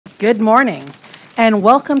Good morning, and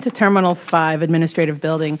welcome to Terminal 5 Administrative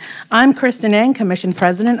Building. I'm Kristen Eng, Commission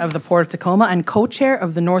President of the Port of Tacoma and co-chair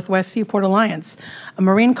of the Northwest Seaport Alliance, a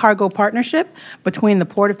marine cargo partnership between the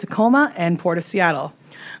Port of Tacoma and Port of Seattle.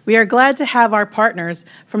 We are glad to have our partners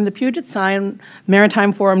from the Puget Sound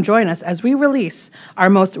Maritime Forum join us as we release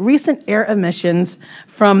our most recent air emissions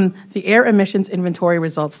from the Air Emissions Inventory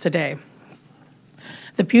results today.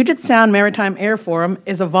 The Puget Sound Maritime Air Forum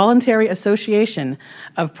is a voluntary association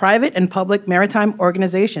of private and public maritime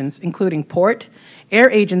organizations, including port, air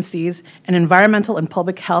agencies, and environmental and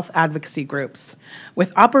public health advocacy groups,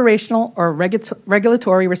 with operational or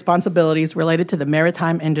regulatory responsibilities related to the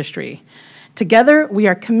maritime industry. Together, we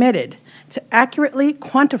are committed to accurately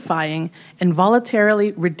quantifying and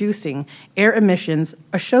voluntarily reducing air emissions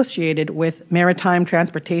associated with maritime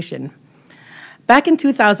transportation. Back in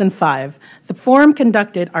 2005, the Forum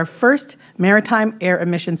conducted our first maritime air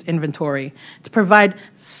emissions inventory to provide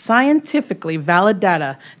scientifically valid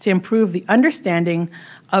data to improve the understanding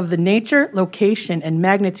of the nature, location, and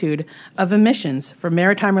magnitude of emissions for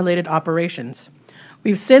maritime-related operations.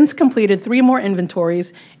 We've since completed 3 more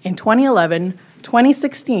inventories in 2011,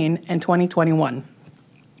 2016, and 2021.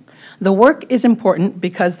 The work is important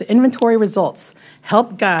because the inventory results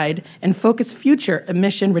help guide and focus future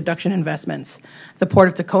emission reduction investments. The Port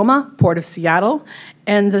of Tacoma, Port of Seattle,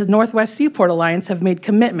 and the Northwest Seaport Alliance have made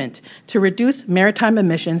commitment to reduce maritime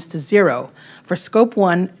emissions to 0 for Scope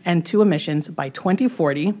 1 and 2 emissions by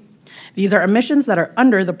 2040. These are emissions that are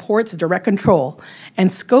under the port's direct control,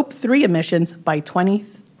 and Scope 3 emissions by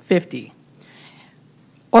 2050.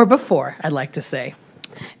 Or before, I'd like to say.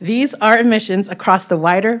 These are emissions across the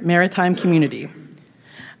wider maritime community.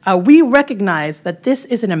 We recognize that this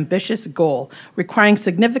is an ambitious goal requiring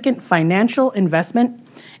significant financial investment,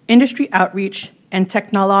 industry outreach, and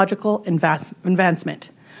technological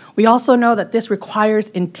advancement. We also know that this requires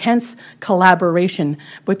intense collaboration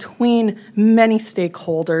between many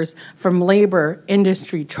stakeholders from labor,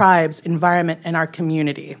 industry, tribes, environment, and our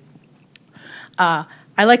community. I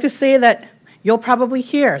like to say that you'll probably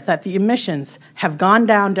hear that the emissions have gone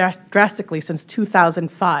down drastically since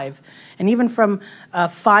 2005, and even from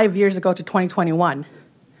 5 years ago to 2021.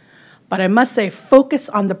 But I must say, focus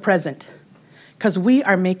on the present, because we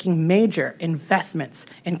are making major investments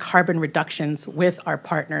in carbon reductions with our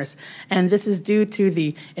partners. And this is due to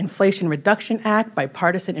the Inflation Reduction Act,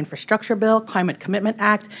 Bipartisan Infrastructure Bill, Climate Commitment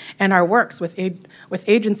Act, and our works with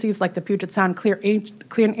agencies like the Puget Sound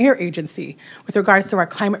Clean Air Agency with regards to our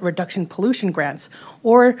climate reduction pollution grants,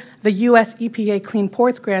 or the U.S. EPA Clean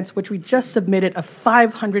Ports grants, which we just submitted of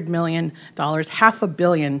 $500 million, $500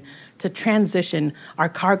 million, to transition our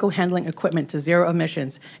cargo handling equipment to 0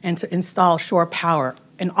 emissions and to install shore power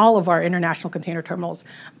in all of our international container terminals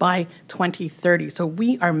by 2030. So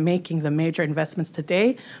we are making the major investments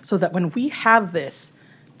today so that when we have this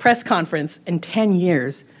press conference in 10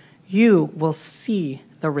 years, you will see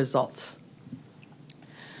the results.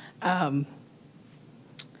 So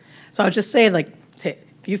I'll just say,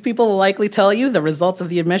 these people will likely tell you the results of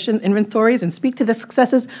the emission inventories and speak to the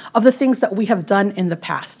successes of the things that we have done in the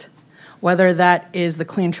past, whether that is the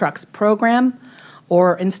Clean Trucks program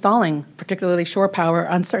or installing particularly shore power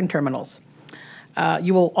on certain terminals.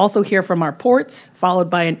 You will also hear from our ports,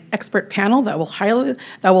 followed by an expert panel that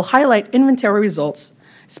will highlight inventory results,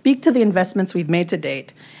 speak to the investments we've made to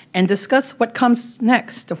date, and discuss what comes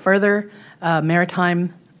next to further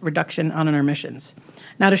maritime reduction on our emissions.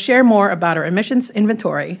 Now, to share more about our emissions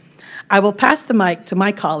inventory, I will pass the mic to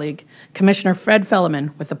my colleague, Commissioner Fred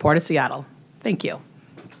Felleman with the Port of Seattle. Thank you.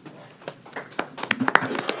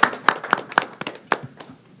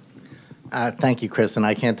 Thank you, Chris, and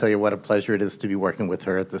I can't tell you what a pleasure it is to be working with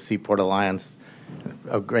her at the Seaport Alliance,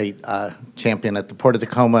 a great champion at the Port of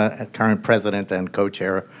Tacoma, current president and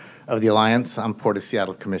co-chair of the Alliance. I'm Port of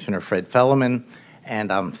Seattle Commissioner Fred Felleman,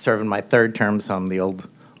 and I'm serving my 3rd term, so I'm the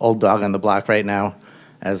old dog on the block right now,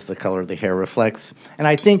 as the color of the hair reflects. And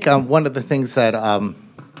I think one of the things that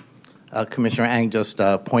Commissioner Eng just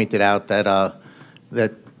pointed out, that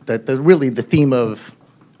really the theme of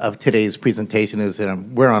today's presentation is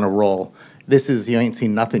we're on a roll. This is, you ain't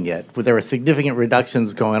seen nothing yet. But there are significant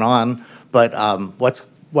reductions going on, but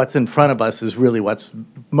what's in front of us is really what's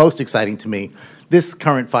most exciting to me. This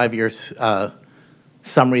current 5-year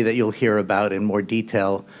summary that you'll hear about in more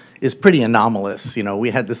detail is pretty anomalous. You know, we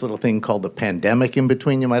had this little thing called the pandemic in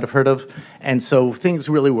between, you might have heard of, and so things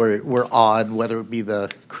really were odd, whether it be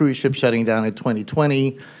the cruise ship shutting down in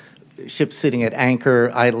 2020, ships sitting at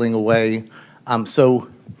anchor, idling away. So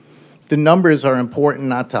the numbers are important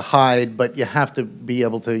not to hide, but you have to be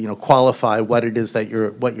able to, qualify what it is that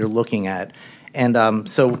you're looking at. And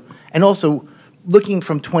also looking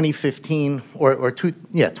from 2015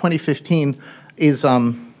 2015 is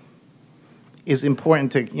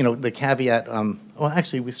important to, the caveat, well,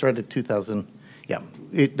 actually, we started 2000,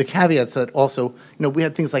 the caveats that also, we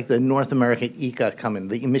had things like the North America ECA come in,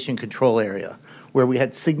 the emission control area, where we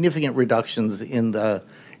had significant reductions in the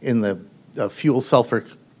fuel sulfur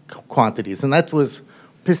quantities, and that was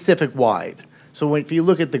Pacific-wide. So if you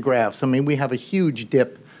look at the graphs, I mean, we have a huge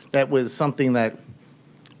dip. That was something that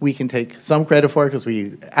we can take some credit for because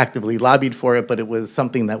we actively lobbied for it, but it was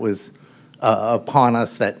something that was upon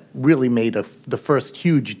us that really made the first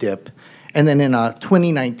huge dip. And then in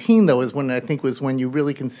 2019, though, is when I think was when you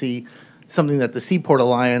really can see something that the Seaport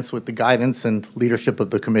Alliance, with the guidance and leadership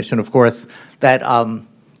of the Commission, of course, that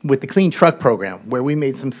with the Clean Truck Program, where we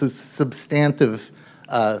made some substantive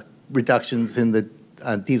reductions in the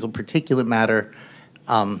diesel particulate matter.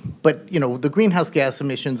 But, the greenhouse gas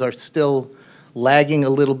emissions are still lagging a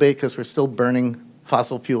little bit because we're still burning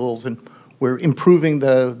fossil fuels, and we're improving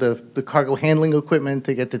the cargo handling equipment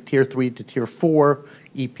to get to Tier 3 to Tier 4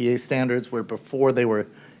 EPA standards, where before they were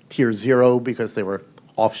Tier 0 because they were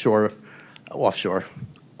off-road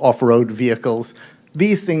vehicles.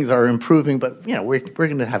 These things are improving, but, we're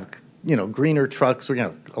going to have, greener trucks, we're going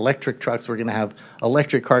to have electric trucks, we're going to have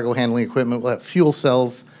electric cargo handling equipment, we'll have fuel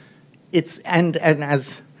cells. And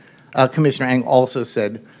as Commissioner Eng also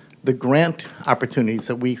said, the grant opportunities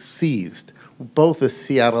that we seized, both the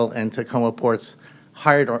Seattle and Tacoma ports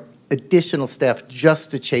hired our additional staff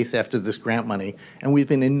just to chase after this grant money, and we've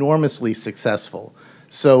been enormously successful.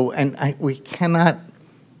 So, we cannot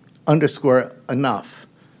underscore enough,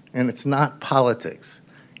 and it's not politics.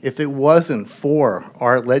 If it wasn't for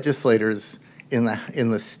our legislators in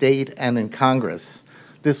the state and in Congress,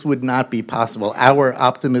 this would not be possible. Our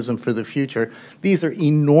optimism for the future, these are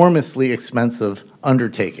enormously expensive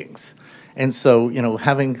undertakings. And so,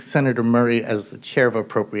 having Senator Murray as the chair of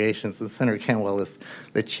appropriations and Senator Cantwell as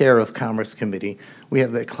the chair of Commerce Committee, we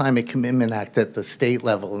have the Climate Commitment Act at the state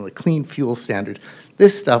level and the Clean Fuel Standard.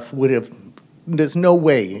 This stuff there's no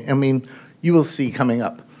way, you will see coming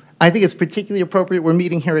up. I think it's particularly appropriate. We're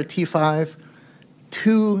meeting here at T5.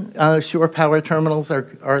 Two shore power terminals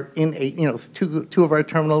are in two of our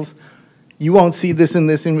terminals. You won't see this in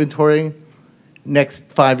this inventory. Next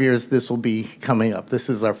 5 years, this will be coming up. This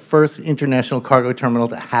is our first international cargo terminal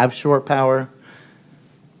to have shore power.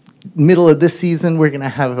 Middle of this season, we're going to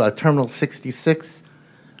have Terminal 66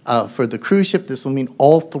 for the cruise ship. This will mean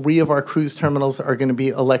all 3 of our cruise terminals are going to be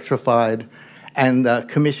electrified, and the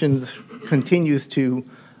Commission continues to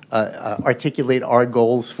articulate our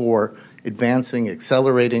goals for advancing,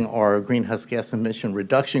 accelerating our greenhouse gas emission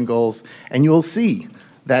reduction goals. And you'll see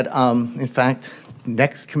that, in fact,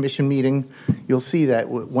 next Commission meeting, you'll see that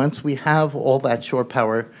once we have all that shore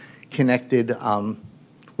power connected,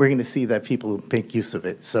 we're going to see that people make use of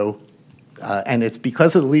it. So, and it's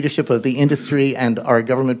because of the leadership of the industry and our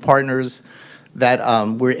government partners that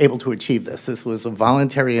we're able to achieve this. This was a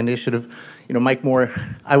voluntary initiative. Mike Moore,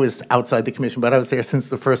 I was outside the Commission, but I was there since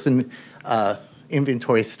the first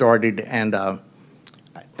inventory started, and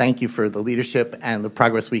thank you for the leadership and the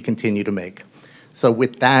progress we continue to make. So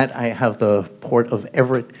with that, I have the Port of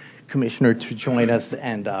Everett Commissioner to join us,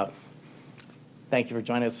 and thank you for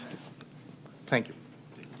joining us. Thank you.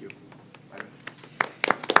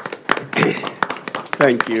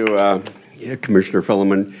 Thank you, Commissioner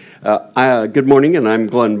Filliman. Good morning, and I'm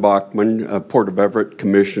Glenn Bachman, Port of Everett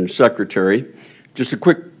Commission Secretary. Just a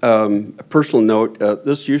quick personal note,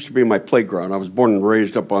 this used to be my playground. I was born and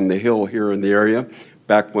raised up on the hill here in the area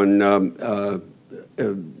back when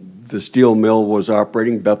the steel mill was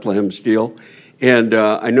operating, Bethlehem Steel. And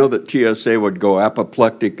I know that TSA would go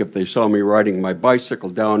apoplectic if they saw me riding my bicycle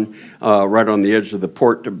down right on the edge of the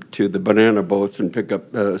port to the banana boats and pick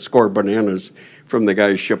up score bananas from the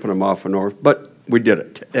guys shipping them off and north. But we did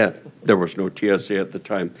it. There was no TSA at the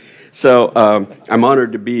time. So I'm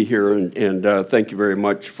honored to be here, and thank you very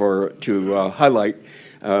much to highlight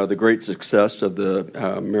the great success of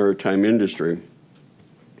the maritime industry.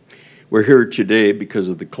 We're here today because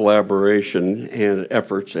of the collaboration and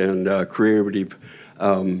efforts and creative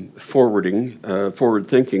forward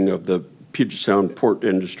thinking of the Puget Sound port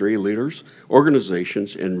industry leaders,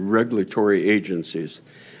 organizations, and regulatory agencies.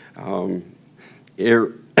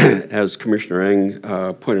 As Commissioner Eng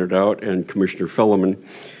pointed out and Commissioner Filliman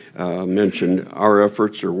mentioned, our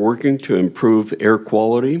efforts are working to improve air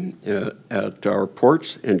quality at our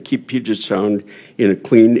ports and keep Puget Sound in a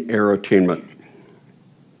clean air attainment.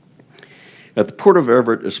 At the Port of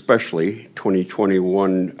Everett especially,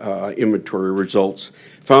 2021 inventory results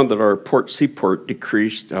found that our seaport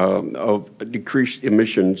decreased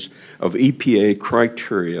emissions of EPA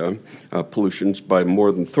criteria pollutions by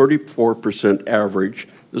more than 34% average.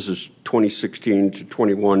 This is 2016 to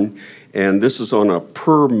 21, and this is on a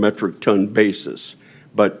per metric ton basis,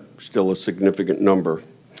 but still a significant number.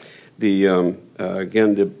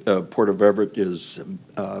 Again, the Port of Everett has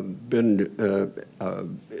been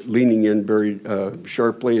leaning in very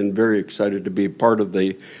sharply and very excited to be part of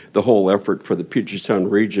the whole effort for the Puget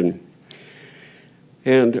Sound region.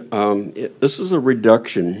 And this is a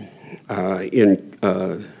reduction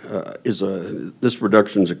this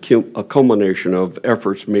reduction is a culmination of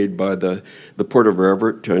efforts made by the Port of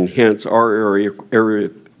Everett to enhance our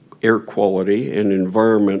air quality and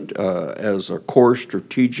environment as a core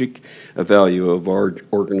strategic value of our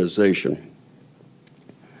organization.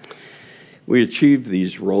 We achieved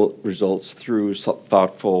these results through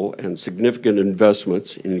thoughtful and significant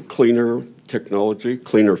investments in cleaner technology,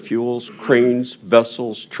 cleaner fuels, cranes,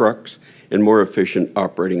 vessels, trucks, and more efficient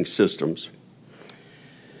operating systems.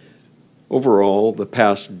 Overall, the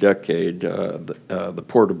past decade, the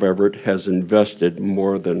Port of Everett has invested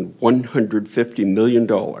more than $150 million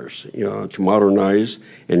to modernize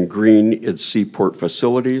and green its seaport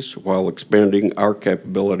facilities while expanding our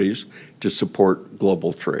capabilities to support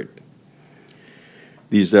global trade.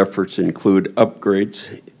 These efforts include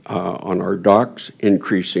upgrades on our docks,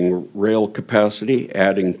 increasing rail capacity,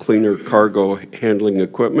 adding cleaner cargo handling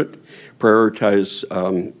equipment, prioritize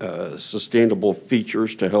sustainable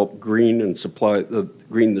features to help green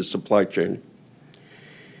the supply chain.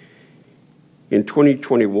 In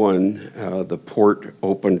 2021, the port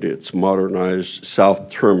opened its modernized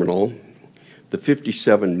South Terminal. The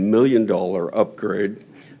 $57 million upgrade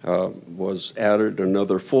was added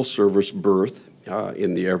another full-service berth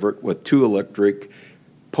in the Everett with 2 electric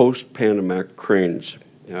post-Panamax cranes.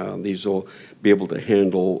 These will be able to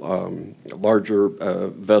handle larger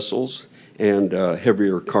vessels and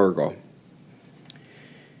heavier cargo.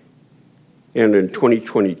 And in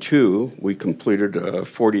 2022, we completed a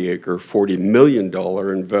 40-acre, $40 million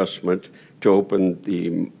investment to open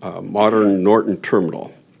the modern Norton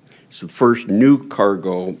Terminal. It's the first new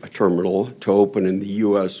cargo terminal to open in the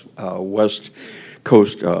U.S. West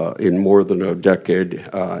Coast in more than a decade,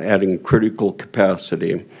 adding critical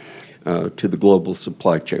capacity to the global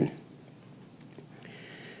supply chain.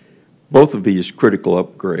 Both of these critical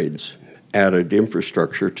upgrades added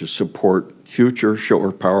infrastructure to support future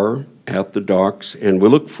shore power at the docks, and we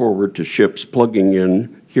look forward to ships plugging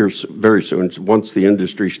in here very soon once the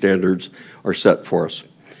industry standards are set for us.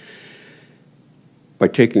 By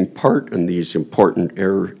taking part in these important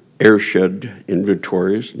airshed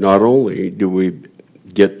inventories, not only do we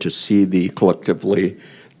get to see collectively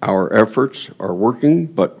our efforts are working,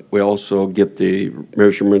 but we also get the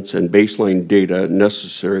measurements and baseline data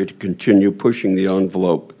necessary to continue pushing the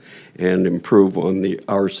envelope and improve on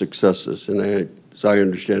our successes. And as I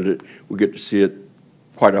understand it, we get to see it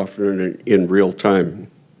quite often in real time.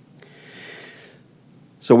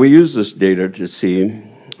 So we use this data to see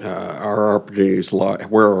where our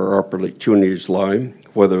opportunities lie,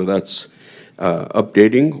 whether that's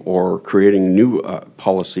updating or creating new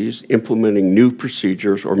policies, implementing new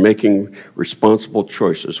procedures, or making responsible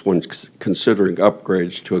choices when considering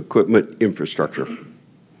upgrades to equipment infrastructure.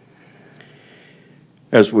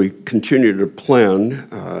 As we continue to plan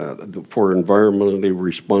for environmentally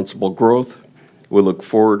responsible growth, we look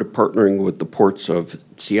forward to partnering with the ports of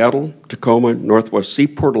Seattle, Tacoma, Northwest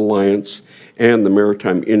Seaport Alliance, and the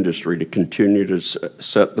maritime industry to continue to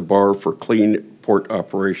set the bar for clean port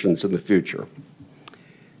operations in the future.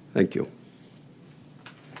 Thank you.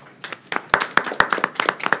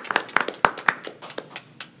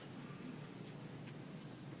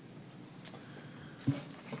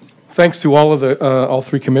 Thanks to all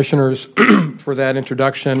 3 commissioners for that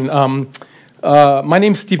introduction. My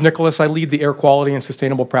name's Steve Nicholas. I lead the Air Quality and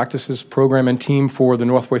Sustainable Practices Program and team for the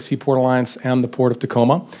Northwest Seaport Alliance and the Port of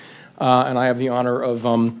Tacoma. And I have the honor of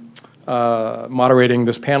moderating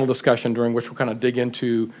this panel discussion during which we'll kind of dig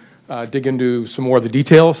into some more of the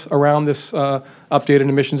details around this updated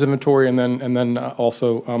emissions inventory, and then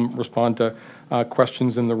also respond to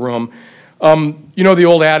questions in the room. You know the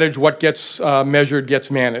old adage, what gets measured gets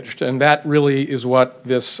managed, and that really is what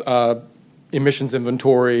this emissions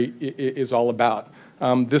inventory is all about.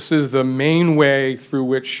 This is the main way through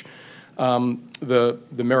which the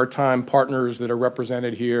maritime partners that are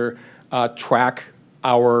represented here track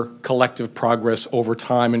our collective progress over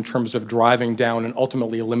time in terms of driving down and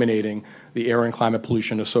ultimately eliminating the air and climate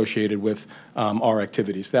pollution associated with our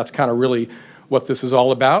activities. That's kind of really what this is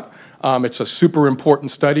all about. It's a super important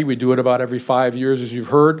study. We do it about every 5 years, as you've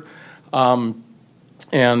heard.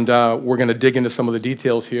 And we're going to dig into some of the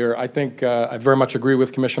details here. I think I very much agree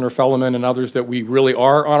with Commissioner Felleman and others that we really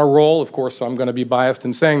are on a roll. Of course, I'm going to be biased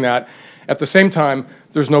in saying that. At the same time,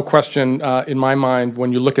 there's no question in my mind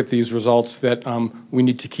when you look at these results that we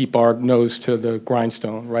need to keep our nose to the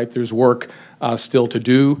grindstone, right? There's work still to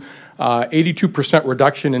do. 82%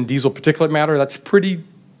 reduction in diesel particulate matter, that's pretty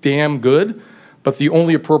damn good. But the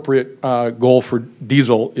only appropriate goal for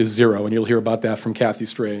diesel is 0, and you'll hear about that from Kathy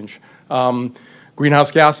Strange.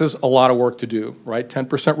 Greenhouse gases, a lot of work to do, right?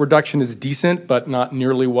 10% reduction is decent, but not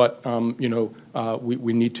nearly what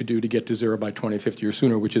we need to do to get to 0 by 2050 or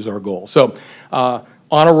sooner, which is our goal. So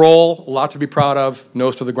on a roll, a lot to be proud of,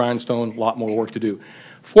 nose to the grindstone, a lot more work to do.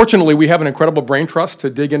 Fortunately, we have an incredible brain trust to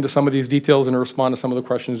dig into some of these details and to respond to some of the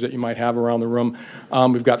questions that you might have around the room.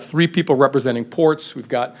 We've got 3 people representing ports. We've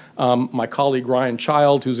got my colleague Ryan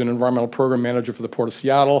Child, who's an environmental program manager for the Port of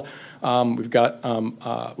Seattle. We've got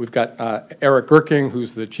Eric Gerking,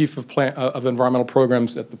 who's the chief of environmental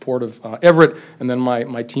programs at the Port of Everett, and then my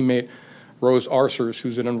teammate Rose Arcers,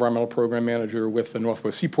 who's an environmental program manager with the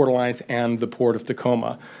Northwest Seaport Alliance and the Port of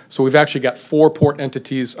Tacoma. So we've actually got 4 port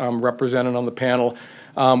entities represented on the panel.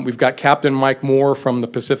 We've got Captain Mike Moore from the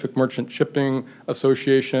Pacific Merchant Shipping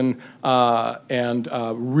Association, and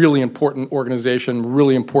really important organization,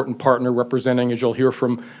 really important partner representing, as you'll hear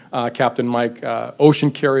from Captain Mike, ocean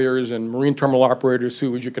carriers and marine terminal operators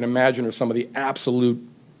who, as you can imagine, are some of the absolute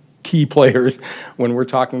key players when we're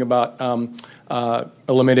talking about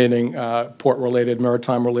eliminating port-related,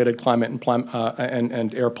 maritime-related climate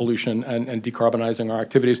and air pollution and decarbonizing our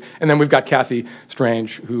activities. And then we've got Kathy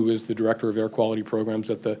Strange, who is the Director of Air Quality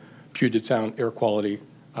Programs at the Puget Sound Air Quality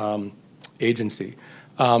Agency.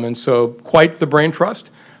 And so quite the brain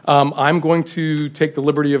trust. I'm going to take the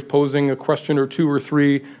liberty of posing a question or 2 or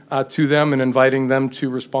 3 to them and inviting them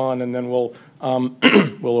to respond, and then we'll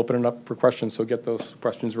open it up for questions, so get those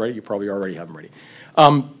questions ready. You probably already have them ready.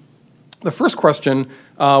 The first question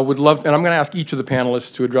would love, and I'm going to ask each of the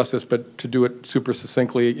panelists to address this, but to do it super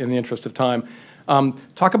succinctly in the interest of time.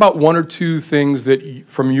 Talk about 1 or 2 things that,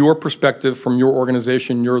 from your perspective, from your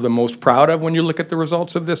organization, you're the most proud of when you look at the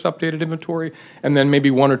results of this updated inventory, and then maybe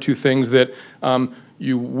 1 or 2 things that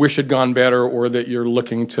you wish had gone better or that you're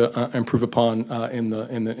looking to improve upon in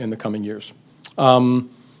the coming years.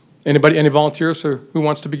 Anybody, any volunteers, or who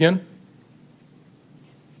wants to begin?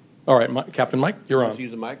 All right, Captain Mike, you're on.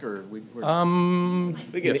 Use the mic, or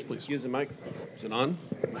yes, please. Use the mic. Is it on?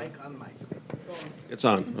 Mic on mic. It's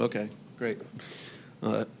on. Okay, great.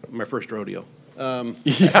 My first rodeo.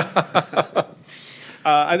 Yeah.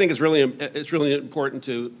 I think it's really important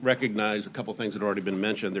to recognize a couple things that have already been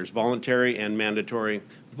mentioned. There's voluntary and mandatory.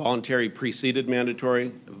 Voluntary preceded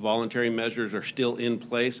mandatory. Voluntary measures are still in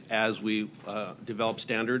place as we develop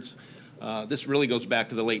standards. This really goes back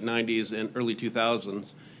to the late 90s and early 2000s.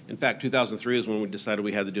 In fact, 2003 is when we decided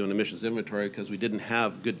we had to do an emissions inventory because we didn't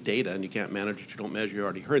have good data, and you can't manage what you don't measure. You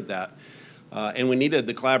already heard that. And we needed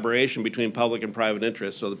the collaboration between public and private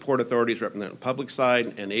interests. So the port authorities represent the public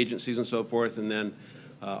side and agencies and so forth, and then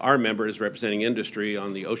our members representing industry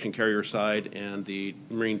on the ocean carrier side and the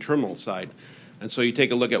marine terminal side. And so you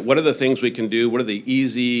take a look at what are the things we can do, what are the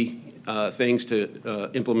easy things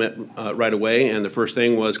to implement right away. And the first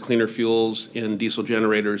thing was cleaner fuels in diesel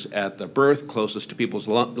generators at the berth, closest to people's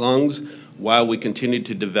lungs, while we continued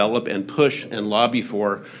to develop and push and lobby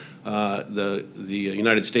for the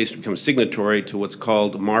United States to become signatory to what's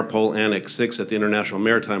called MARPOL Annex 6 at the International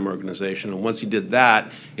Maritime Organization. And once you did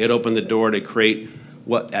that, it opened the door to create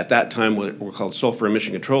what at that time were called sulfur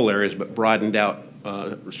emission control areas, but broadened out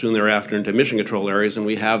soon thereafter into emission control areas, and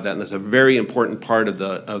we have that, and that's a very important part of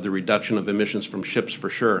the reduction of emissions from ships for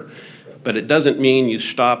sure. But it doesn't mean you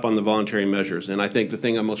stop on the voluntary measures, and I think the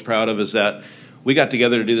thing I'm most proud of is that we got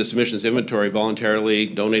together to do this emissions inventory voluntarily,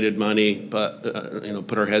 donated money, but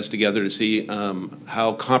put our heads together to see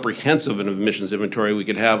how comprehensive an emissions inventory we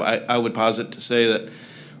could have. I would posit to say that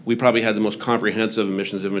we probably had the most comprehensive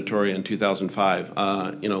emissions inventory in 2005.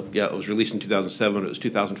 Yeah, it was released in 2007. It was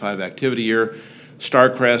 2005 activity year.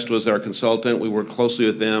 Starcrest was our consultant. We worked closely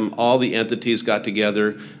with them. All the entities got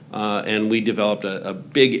together, and we developed a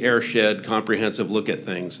big airshed comprehensive look at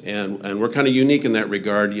things. And we're kind of unique in that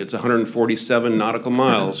regard. It's 147 nautical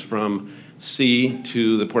miles from sea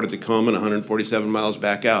to the Port of Tacoma and 147 miles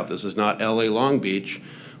back out. This is not LA Long Beach,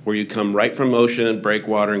 where you come right from ocean,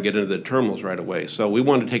 breakwater, and get into the terminals right away. So we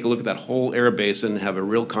wanted to take a look at that whole air basin, have a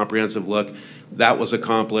real comprehensive look. That was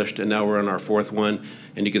accomplished, and now we're on our fourth one.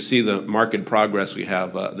 And you can see the marked progress we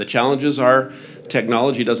have. The challenges are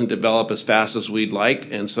technology doesn't develop as fast as we'd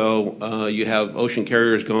like, and so you have ocean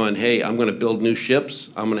carriers going, hey, I'm going to build new ships,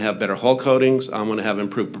 I'm going to have better hull coatings, I'm going to have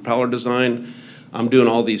improved propeller design, I'm doing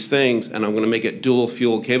all these things, and I'm going to make it dual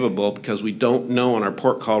fuel capable because we don't know on our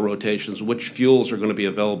port call rotations which fuels are going to be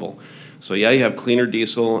available. So yeah, you have cleaner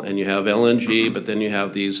diesel and you have LNG, but then you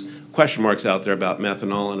have these question marks out there about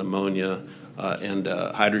methanol and ammonia and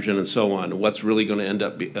hydrogen and so on, and what's really going to end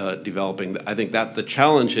up developing. I think that the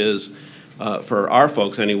challenge is, for our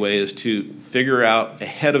folks anyway, is to figure out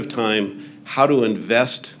ahead of time how to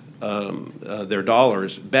invest their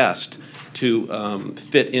dollars best to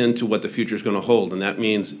fit into what the future is going to hold. And that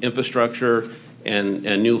means infrastructure and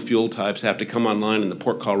new fuel types have to come online in the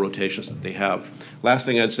port call rotations that they have. Last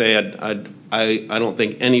thing I'd say, I don't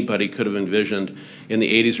think anybody could have envisioned in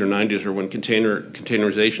the 80s or 90s or when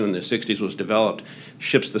containerization in the 60s was developed,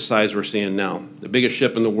 ships the size we're seeing now. The biggest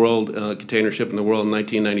ship in the world, container ship in the world in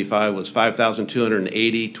 1995 was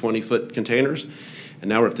 5,280 20-foot containers, and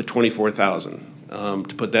now we're up to 24,000.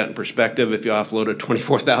 To put that in perspective, if you offload a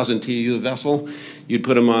 24,000 TEU vessel, you'd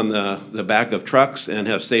put them on the back of trucks and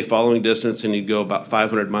have safe following distance, and you'd go about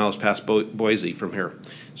 500 miles past Boise from here.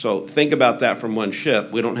 So think about that from one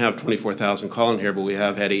ship. We don't have 24,000 call in here, but we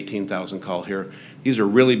have had 18,000 call here. These are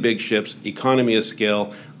really big ships, economy of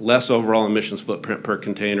scale, less overall emissions footprint per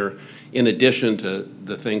container, in addition to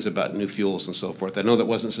the things about new fuels and so forth. I know that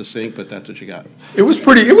wasn't succinct, but that's what you got. It was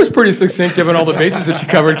pretty succinct given all the bases that you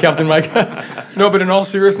covered, Captain Mike. No, but in all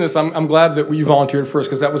seriousness, I'm glad that you volunteered first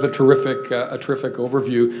because that was a terrific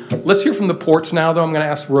overview. Let's hear from the ports now, though. I'm going to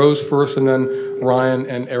ask Rose first and then Ryan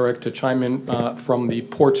and Eric to chime in from the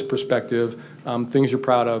ports perspective, things you're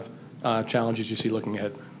proud of, challenges you see looking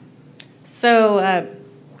ahead. So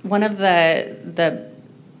one of the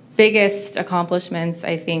biggest accomplishments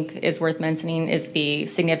I think is worth mentioning is the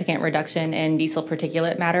significant reduction in diesel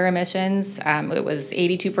particulate matter emissions. It was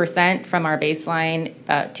 82% from our baseline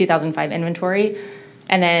 2005 inventory,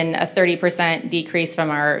 and then a 30% decrease from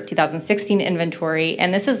our 2016 inventory.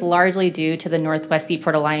 And this is largely due to the Northwest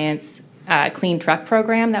Seaport Alliance Clean Truck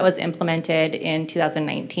program that was implemented in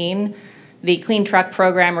 2019. The Clean Truck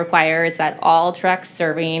program requires that all trucks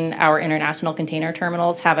serving our international container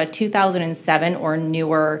terminals have a 2007 or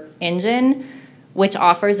newer engine, which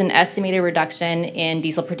offers an estimated reduction in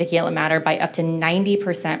diesel particulate matter by up to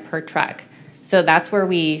 90% per truck. So that's where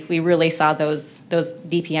we really saw those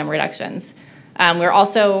DPM reductions. We're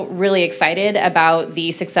also really excited about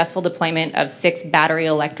the successful deployment of 6 battery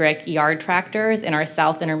electric yard tractors in our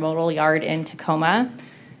South Intermodal Yard in Tacoma.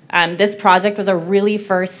 This project was a really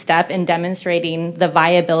first step in demonstrating the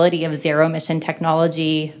viability of zero-emission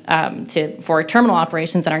technology for terminal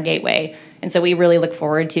operations in our gateway. And so we really look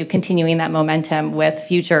forward to continuing that momentum with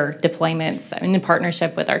future deployments in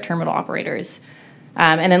partnership with our terminal operators.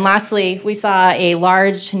 And then lastly, we saw a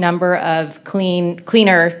large number of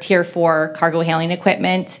cleaner Tier 4 cargo handling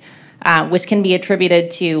equipment, which can be attributed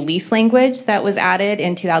to lease language that was added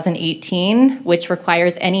in 2018, which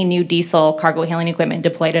requires any new diesel cargo handling equipment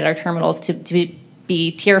deployed at our terminals to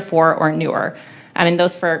be Tier 4 or newer. And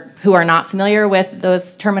those for who are not familiar with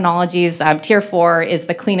those terminologies, Tier 4 is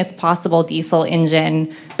the cleanest possible diesel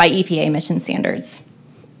engine by EPA emission standards.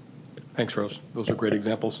 Thanks, Rose. Those are great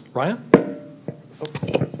examples. Ryan?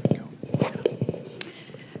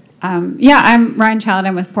 Yeah, I'm Ryan Child.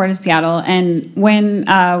 I'm with Port of Seattle, and when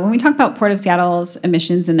we talk about Port of Seattle's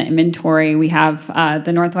emissions in the inventory, we have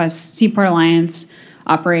the Northwest Seaport Alliance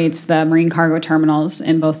operates the marine cargo terminals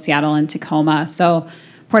in both Seattle and Tacoma. So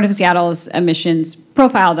Port of Seattle's emissions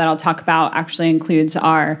profile that I'll talk about actually includes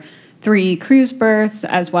our 3 cruise berths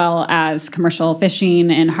as well as commercial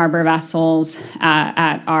fishing and harbor vessels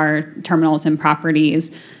at our terminals and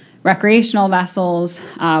properties. Recreational vessels,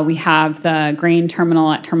 we have the grain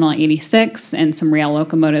terminal at Terminal 86 and some rail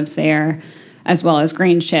locomotives there, as well as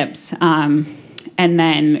grain ships, and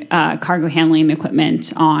then cargo handling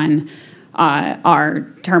equipment on our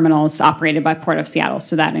terminals operated by Port of Seattle.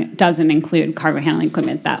 So that doesn't include cargo handling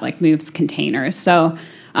equipment that moves containers. So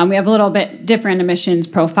we have a little bit different emissions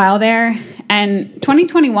profile there. And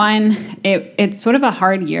 2021, it's sort of a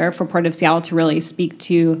hard year for Port of Seattle to really speak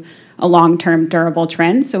to a long-term durable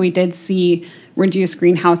trend. So we did see reduced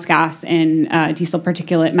greenhouse gas and diesel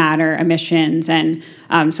particulate matter emissions, and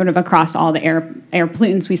sort of across all the air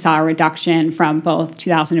pollutants, we saw a reduction from both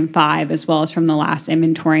 2005 as well as from the last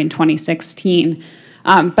inventory in 2016.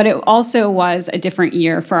 But it also was a different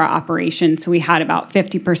year for our operations. So we had about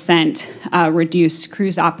 50% reduced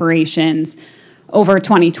cruise operations. Over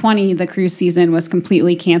 2020, the cruise season was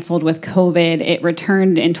completely canceled with COVID. It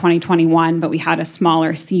returned in 2021, but we had a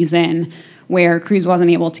smaller season where cruise wasn't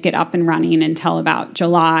able to get up and running until about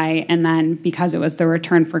July. And then because it was the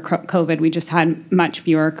return for COVID, we just had much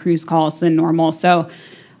fewer cruise calls than normal. So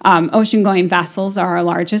ocean-going vessels are our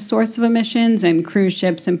largest source of emissions, and cruise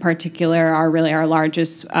ships in particular are really our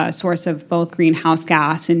largest source of both greenhouse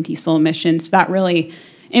gas and diesel emissions. So that really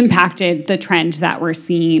impacted the trend that we're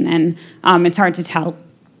seeing. And it's hard to tell,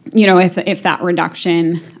 if that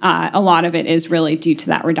reduction, a lot of it is really due to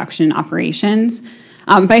that reduction in operations.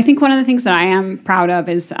 But I think one of the things that I am proud of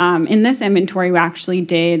is in this inventory, we actually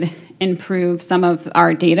did improve some of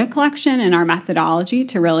our data collection and our methodology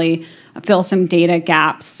to really fill some data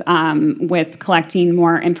gaps with collecting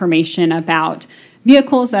more information about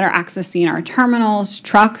vehicles that are accessing our terminals,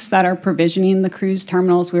 trucks that are provisioning the cruise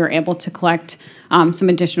terminals. We were able to collect some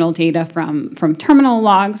additional data from terminal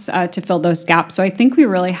logs to fill those gaps. So I think we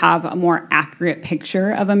really have a more accurate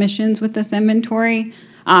picture of emissions with this inventory.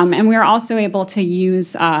 And we are also able to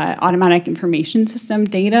use automatic information system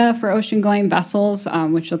data for ocean-going vessels,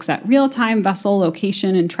 which looks at real-time vessel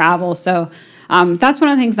location and travel. So that's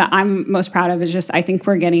one of the things that I'm most proud of, is just I think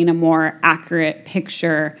we're getting a more accurate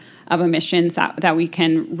picture of emissions that we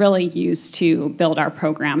can really use to build our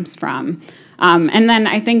programs from. And then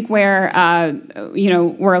I think where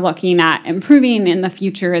we're looking at improving in the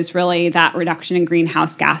future is really that reduction in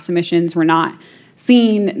greenhouse gas emissions. We're not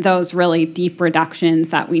seeing those really deep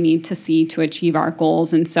reductions that we need to see to achieve our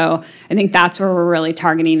goals. And so I think that's where we're really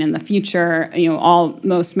targeting in the future.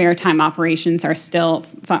 Most maritime operations are still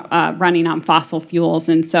running on fossil fuels.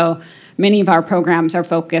 And so many of our programs are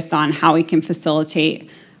focused on how we can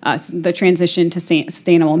facilitate the transition to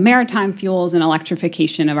sustainable maritime fuels and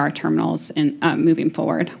electrification of our terminals and moving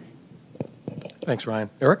forward. Thanks,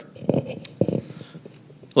 Ryan. Eric?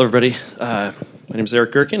 Hello, everybody. My name is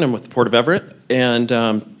Eric Gerken. I'm with the Port of Everett. And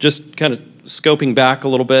just kind of scoping back a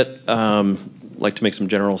little bit, like to make some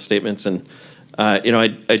general statements. And,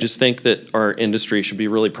 I just think that our industry should be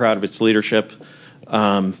really proud of its leadership.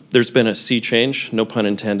 There's been a sea change, no pun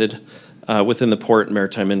intended, within the port and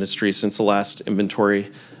maritime industry since the last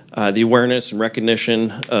inventory. The awareness and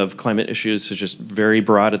recognition of climate issues is just very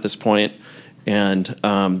broad at this point. And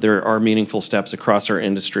there are meaningful steps across our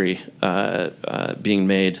industry being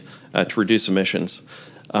made to reduce emissions.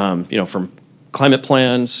 From climate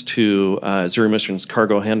plans to zero emissions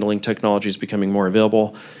cargo handling technologies becoming more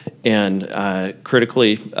available, and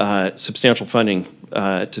critically, substantial funding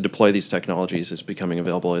to deploy these technologies is becoming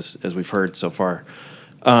available, as we've heard so far.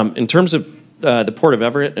 In terms of the Port of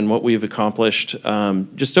Everett and what we've accomplished,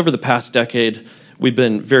 just over the past decade, we've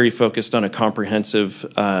been very focused on a comprehensive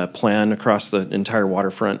plan across the entire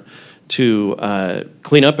waterfront to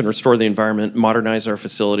clean up and restore the environment, modernize our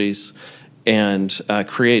facilities, and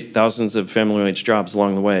create thousands of family wage jobs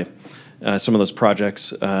along the way. Some of those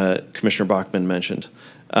projects Commissioner Bachmann mentioned.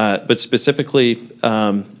 But specifically,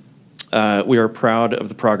 we are proud of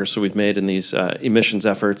the progress that we've made in these emissions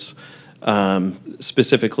efforts.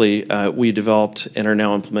 Specifically, we developed and are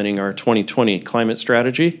now implementing our 2020 climate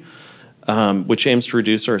strategy, which aims to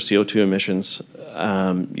reduce our CO2 emissions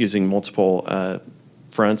using multiple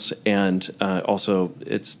fronts, and also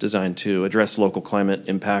it's designed to address local climate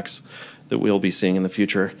impacts that we'll be seeing in the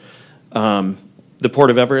future. The Port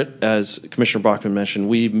of Everett, as Commissioner Bachmann mentioned,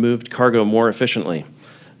 we moved cargo more efficiently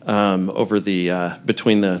over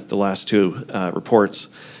between the last two reports.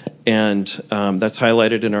 And that's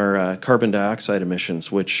highlighted in our carbon dioxide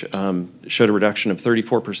emissions, which showed a reduction of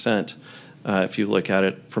 34% if you look at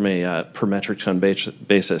it from a per metric ton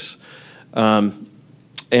basis.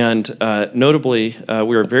 And notably,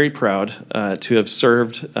 we are very proud to have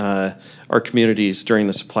served our communities during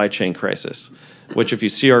the supply chain crisis, which if you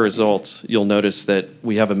see our results, you'll notice that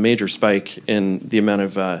we have a major spike in the amount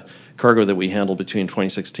of cargo that we handled between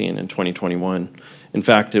 2016 and 2021. In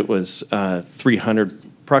fact, it was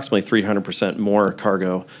approximately 300% more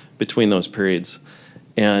cargo between those periods.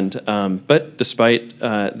 And but despite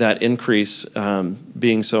that increase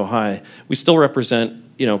being so high, we still represent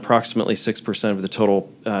approximately 6% of the total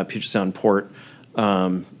Puget Sound Port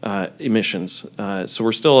emissions. So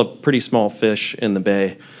we're still a pretty small fish in the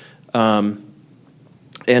bay. And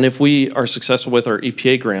if we are successful with our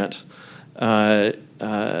EPA grant,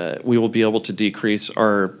 we will be able to decrease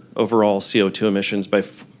our overall CO2 emissions by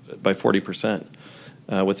 40%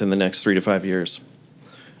 within the next 3 to 5 years.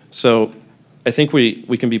 So I think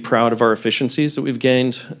we can be proud of our efficiencies that we've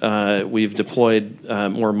gained. We've deployed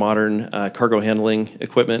more modern cargo handling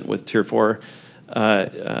equipment with Tier 4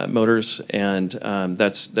 motors, and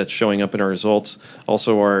that's showing up in our results.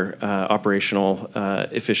 Also, our operational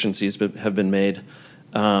efficiencies have been made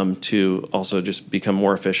to also just become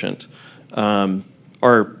more efficient.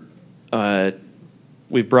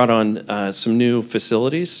 We've brought on some new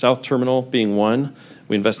facilities, South Terminal being one.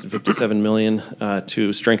 We invested $57 million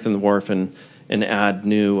to strengthen the wharf and add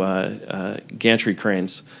new gantry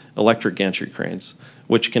cranes, electric gantry cranes,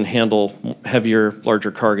 which can handle heavier,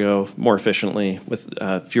 larger cargo more efficiently with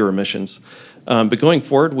fewer emissions. But going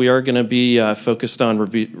forward, we are going to be focused on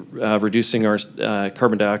reducing our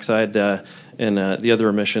carbon dioxide and the other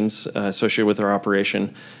emissions associated with our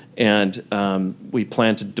operation. And we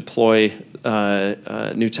plan to deploy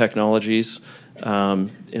new technologies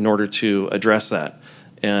in order to address that.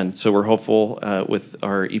 And so we're hopeful with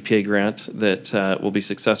our EPA grant that we'll be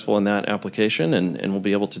successful in that application and we'll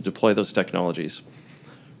be able to deploy those technologies.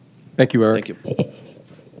 Thank you, Eric. Thank you.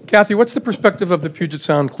 Kathy, what's the perspective of the Puget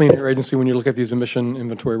Sound Clean Air Agency when you look at these emission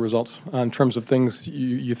inventory results in terms of things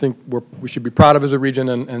you think we should be proud of as a region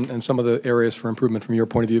and some of the areas for improvement from your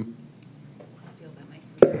point of view?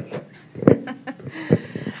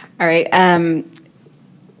 All right.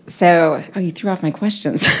 So, you threw off my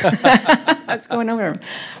questions. What's going on?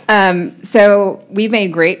 So we've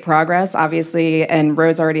made great progress, obviously, and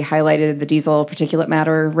Rose already highlighted the diesel particulate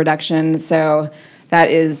matter reduction. So that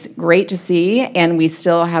is great to see, and we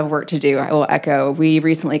still have work to do. I will echo. We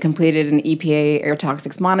recently completed an EPA air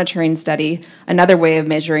toxics monitoring study, another way of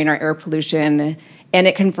measuring our air pollution, and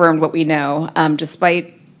it confirmed what we know.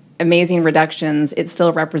 Despite amazing reductions, it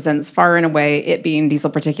still represents far and away, it being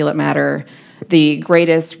diesel particulate matter, the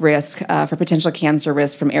greatest risk for potential cancer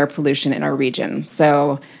risk from air pollution in our region.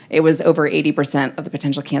 So it was over 80% of the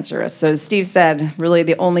potential cancer risk. So as Steve said, really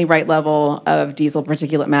the only right level of diesel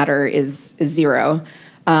particulate matter is zero.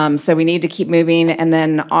 So we need to keep moving. And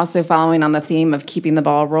then also following on the theme of keeping the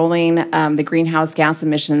ball rolling, the greenhouse gas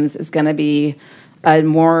emissions is going to be a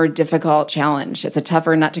more difficult challenge. It's a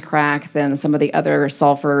tougher nut to crack than some of the other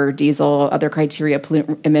sulfur, diesel, other criteria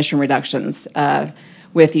emission reductions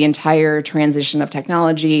with the entire transition of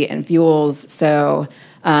technology and fuels. So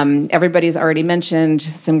everybody's already mentioned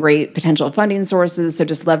some great potential funding sources, so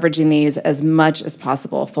just leveraging these as much as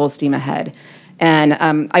possible, full steam ahead. And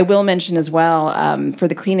I will mention as well, for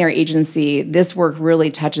the Clean Air Agency, this work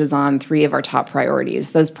really touches on 3 of our top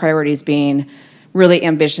priorities, those priorities being really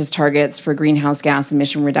ambitious targets for greenhouse gas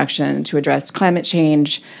emission reduction to address climate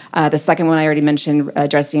change. The second one I already mentioned,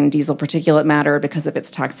 addressing diesel particulate matter because of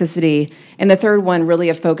its toxicity. And the third one, really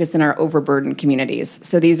a focus in our overburdened communities.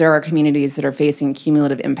 So these are our communities that are facing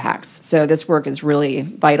cumulative impacts. So this work is really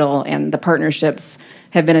vital, and the partnerships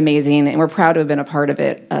have been amazing, and we're proud to have been a part of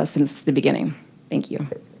it since the beginning. Thank you.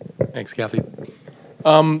 Thanks, Kathy.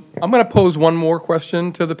 I'm going to pose one more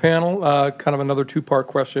question to the panel, kind of another 2-part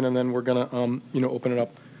question, and then we're going to, open it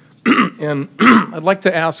up. And I'd like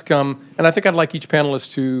to ask, and I think I'd like each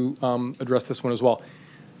panelist to address this one as well.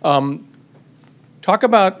 Talk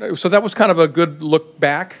about, so that was kind of a good look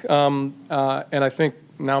back, and I think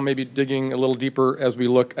now maybe digging a little deeper as we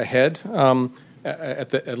look ahead,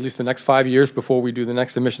 at least the next 5 years before we do the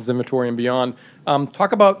next emissions inventory and beyond.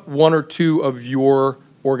 Talk about 1 or 2 of your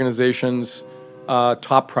organization's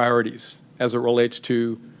top priorities as it relates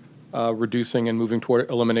to reducing and moving toward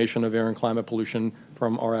elimination of air and climate pollution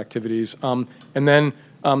from our activities. And then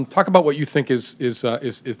talk about what you think is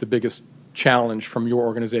the biggest challenge from your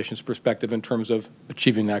organization's perspective in terms of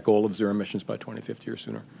achieving that goal of zero emissions by 2050 or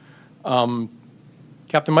sooner.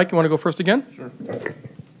 Captain Mike, you want to go first again? Sure.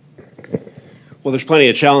 Well, there's plenty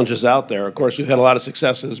of challenges out there. Of course, we've had a lot of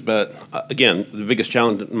successes, but again, the biggest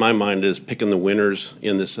challenge in my mind is picking the winners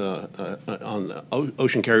in this on the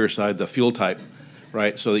ocean carrier side, the fuel type,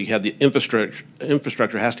 right? So you have the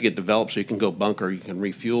infrastructure has to get developed so you can go bunker, you can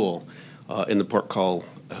refuel in the port call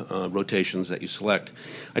rotations that you select.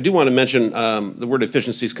 I do want to mention, the word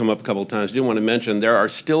efficiencies come up a couple of times. I do want to mention there are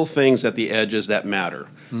still things at the edges that matter.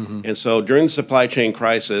 Mm-hmm. And so during the supply chain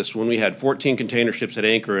crisis, when we had 14 container ships at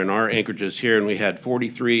anchor in our anchorages here, and we had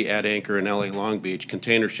 43 at anchor in LA Long Beach,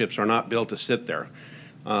 container ships are not built to sit there.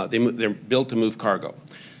 They're built to move cargo.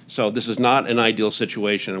 So this is not an ideal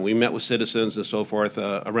situation. And we met with citizens and so forth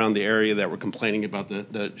around the area that were complaining about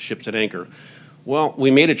the ships at anchor. Well,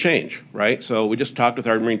 we made a change, right? So we just talked with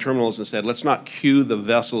our marine terminals and said, let's not queue the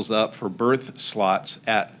vessels up for berth slots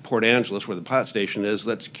at Port Angeles, where the pilot station is.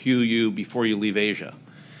 Let's queue you before you leave Asia.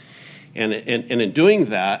 And in doing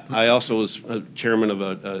that, I also was chairman of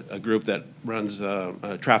a group that runs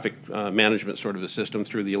a traffic management sort of a system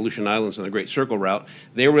through the Aleutian Islands and the Great Circle route.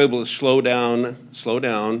 They were able to slow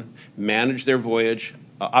down, manage their voyage,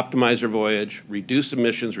 optimize their voyage, reduce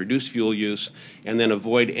emissions, reduce fuel use, and then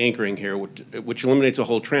avoid anchoring here, which eliminates a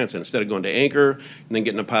whole transit. Instead of going to anchor and then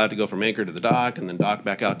getting a pilot to go from anchor to the dock and then dock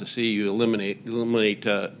back out to sea, you eliminate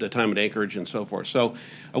the time at anchorage and so forth. So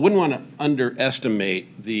I wouldn't want to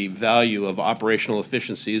underestimate the value of operational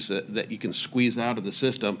efficiencies that you can squeeze out of the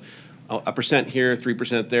system. A percent here,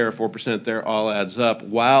 3% there, 4% there, all adds up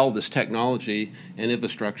while this technology and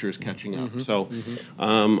infrastructure is catching up. So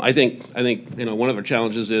I think one of our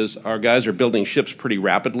challenges is our guys are building ships pretty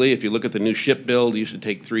rapidly. If you look at the new ship build, it used to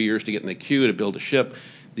take 3 years to get in the queue to build a ship.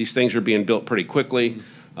 These things are being built pretty quickly.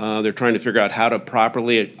 They're trying to figure out how to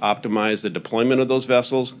properly optimize the deployment of those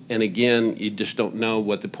vessels. And again, you just don't know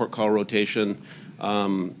what the port call rotation,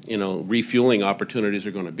 refueling opportunities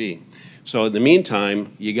are going to be. So in the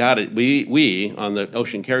meantime, you got it. We on the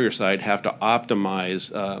ocean carrier side have to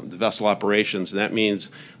optimize the vessel operations, and that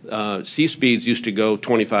means sea speeds used to go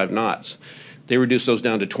 25 knots. They reduced those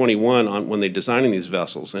down to 21 when they're designing these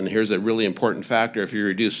vessels. And here's a really important factor: if you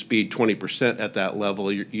reduce speed 20% at that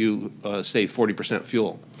level, you save 40%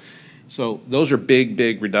 fuel. So those are big,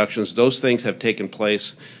 big reductions. Those things have taken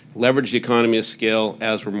place. Leverage the economy of scale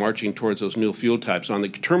as we're marching towards those new fuel types. On the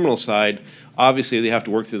terminal side, obviously they have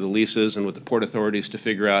to work through the leases and with the port authorities to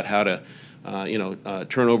figure out how to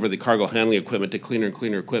turn over the cargo handling equipment to cleaner and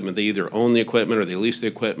cleaner equipment. They either own the equipment or they lease the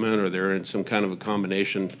equipment, or they're in some kind of a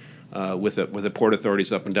combination with the port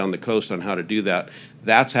authorities up and down the coast on how to do that.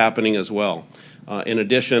 That's happening as well. In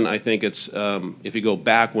addition, I think it's, if you go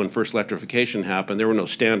back when first electrification happened, there were no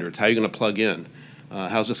standards. How are you going to plug in?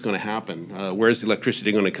 How's this going to happen? Where's the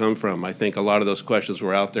electricity going to come from? I think a lot of those questions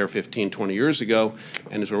were out there 15, 20 years ago,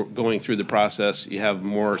 and as we're going through the process, you have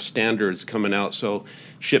more standards coming out, so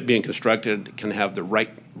ship being constructed can have the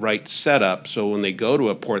right setup, so when they go to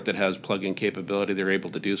a port that has plug-in capability, they're able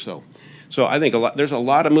to do so. So I think there's a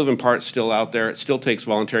lot of moving parts still out there. It still takes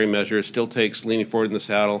voluntary measures, still takes leaning forward in the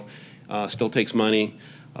saddle, still takes money.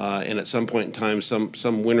 And at some point in time,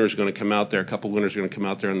 some winners are going to come out there, a couple winners are going to come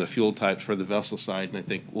out there on the fuel types for the vessel side, and I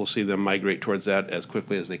think we'll see them migrate towards that as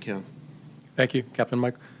quickly as they can. Thank you, Captain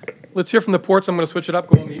Mike. Let's hear from the ports. I'm going to switch it up,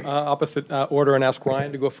 go in the opposite order, and ask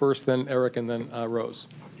Ryan to go first, then Eric, and then Rose.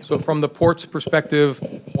 So from the ports' perspective,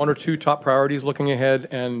 one or two top priorities looking ahead,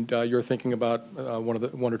 and you're thinking about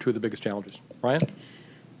one or two of the biggest challenges. Ryan?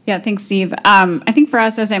 Yeah, thanks, Steve. I think for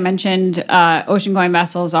us, as I mentioned, ocean-going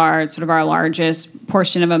vessels are sort of our largest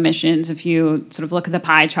portion of emissions. If you sort of look at the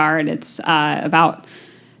pie chart, it's about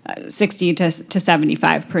 60 to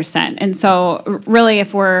 75%. And so really,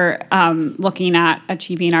 if we're looking at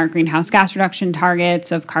achieving our greenhouse gas reduction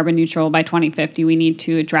targets of carbon neutral by 2050, we need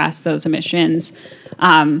to address those emissions.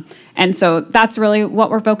 And so that's really what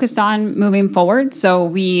we're focused on moving forward. So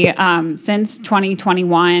we, since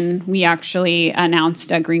 2021, we actually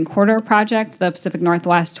announced a Green Corridor project, the Pacific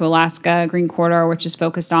Northwest to Alaska Green Corridor, which is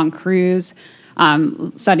focused on cruise,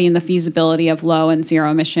 studying the feasibility of low and zero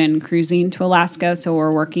emission cruising to Alaska. So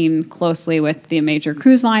we're working closely with the major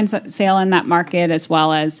cruise lines that sail in that market, as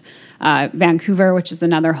well as Vancouver, which is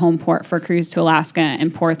another home port for cruise to Alaska,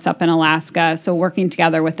 and ports up in Alaska. So working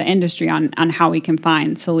together with the industry on how we can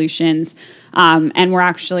find solutions. And we're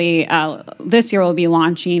actually, this year we'll be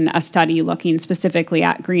launching a study looking specifically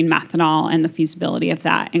at green methanol and the feasibility of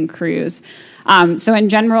that in cruise. So in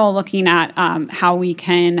general, looking at how we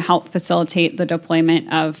can help facilitate the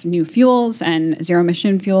deployment of new fuels and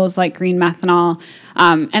zero-emission fuels like green methanol.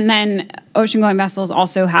 And then ocean-going vessels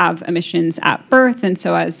also have emissions at berth. And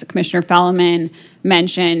so as Commissioner Felleman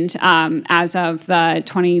mentioned, as of the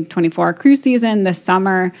 2024 cruise season this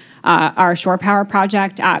summer, our shore power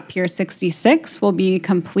project at Pier 66 will be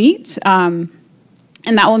complete. And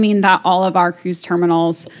that will mean that all of our cruise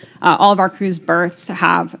terminals, all of our cruise berths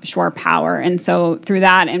have shore power. And so through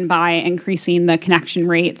that, and by increasing the connection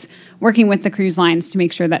rates, working with the cruise lines to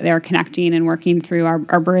make sure that they're connecting and working through our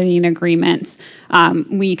berthing agreements,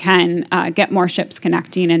 we can get more ships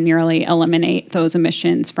connecting and nearly eliminate those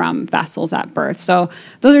emissions from vessels at berth. So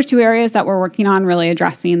those are two areas that we're working on, really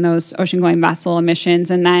addressing those ocean-going vessel emissions.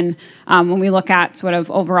 And then when we look at sort of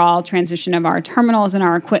overall transition of our terminals and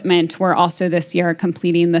our equipment, we're also this year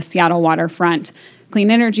completing the Seattle Waterfront Clean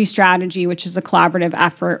Energy Strategy, which is a collaborative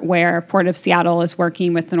effort where Port of Seattle is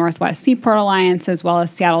working with the Northwest Seaport Alliance as well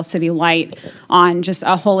as Seattle City Light on just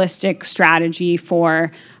a holistic strategy for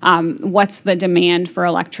what's the demand for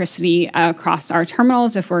electricity across our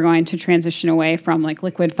terminals if we're going to transition away from like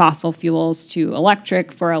liquid fossil fuels to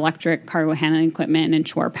electric for electric cargo handling equipment and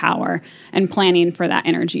shore power, and planning for that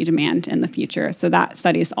energy demand in the future. So that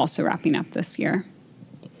study is also wrapping up this year.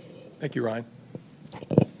 Thank you, Ryan.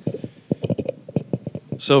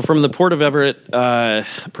 So from the Port of Everett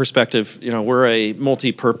perspective, we're a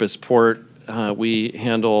multi-purpose port. We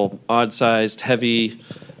handle odd-sized, heavy,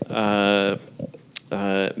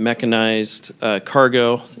 mechanized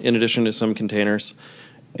cargo in addition to some containers.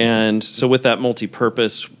 And so with that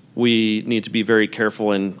multi-purpose, we need to be very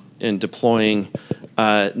careful in deploying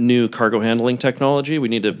new cargo handling technology. We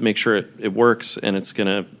need to make sure it works and it's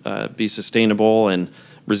going to be sustainable and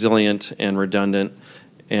resilient and redundant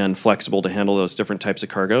and flexible to handle those different types of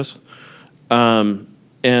cargoes.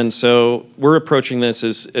 And so we're approaching this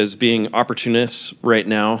as being opportunists right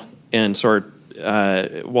now, and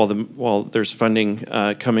while there's funding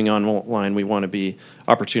coming online, we want to be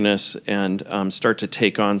opportunists and start to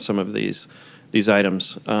take on some of these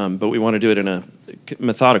items, but we want to do it in a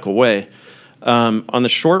methodical way. On the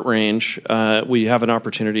short range, we have an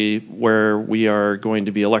opportunity where we are going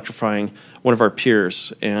to be electrifying one of our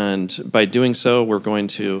piers, and by doing so, we're going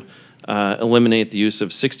to eliminate the use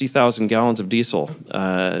of 60,000 gallons of diesel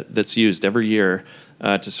that's used every year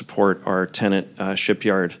to support our tenant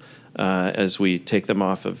shipyard as we take them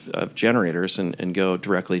off of generators and go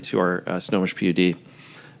directly to our Snohomish PUD.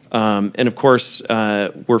 And of course,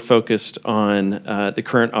 we're focused on the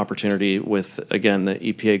current opportunity with, again, the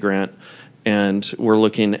EPA grant, and we're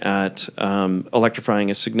looking at electrifying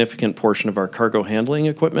a significant portion of our cargo handling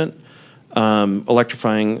equipment,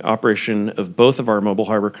 electrifying operation of both of our mobile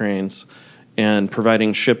harbor cranes, and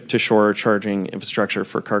providing ship-to-shore charging infrastructure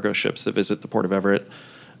for cargo ships that visit the Port of Everett.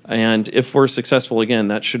 And if we're successful, again,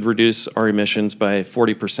 that should reduce our emissions by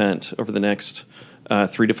 40% over the next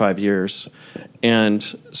 3 to 5 years. And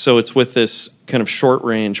so it's with this kind of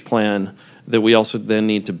short-range plan that we also then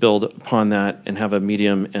need to build upon that and have a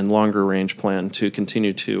medium and longer-range plan to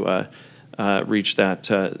continue to reach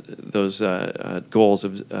those goals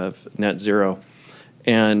of net zero.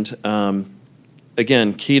 And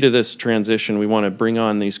again, key to this transition, we want to bring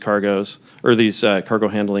on these cargoes or these cargo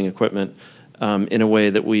handling equipment in a way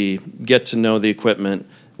that we get to know the equipment,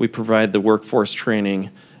 we provide the workforce training,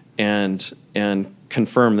 and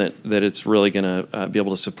confirm that it's really going to be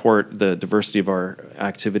able to support the diversity of our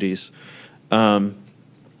activities.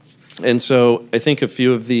 And so I think a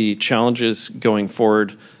few of the challenges going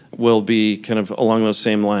forward will be kind of along those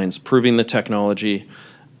same lines: proving the technology,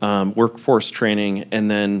 workforce training,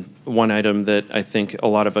 and then one item that I think a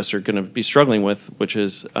lot of us are going to be struggling with, which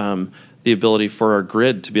is the ability for our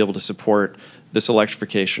grid to be able to support this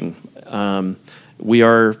electrification. We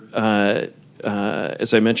are,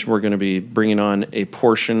 as I mentioned, we're going to be bringing on a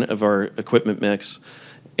portion of our equipment mix,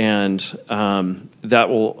 and that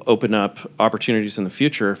will open up opportunities in the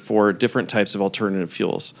future for different types of alternative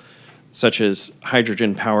fuels, such as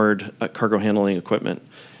hydrogen-powered cargo handling equipment.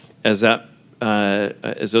 As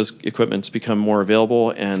those equipments become more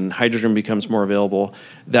available and hydrogen becomes more available,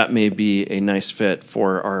 that may be a nice fit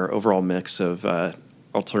for our overall mix of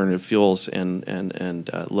alternative fuels and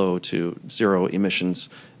low to zero emissions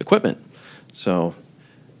equipment. So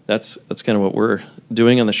that's kind of what we're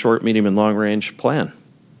doing on the short, medium, and long range plan.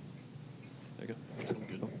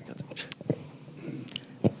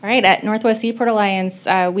 All right, at Northwest Seaport Alliance,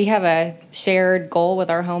 we have a shared goal with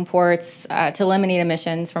our home ports to eliminate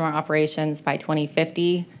emissions from our operations by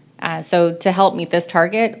 2050. So to help meet this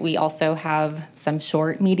target, we also have some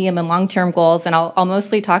short, medium, and long-term goals, and I'll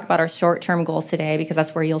mostly talk about our short-term goals today because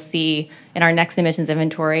that's where you'll see in our next emissions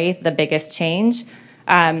inventory the biggest change.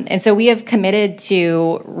 And so we have committed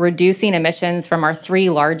to reducing emissions from our 3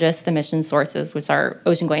 largest emission sources, which are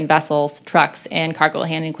ocean-going vessels, trucks, and cargo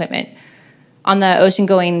handling equipment. On the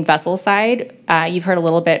ocean-going vessel side, you've heard a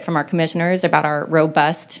little bit from our commissioners about our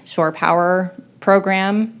robust shore power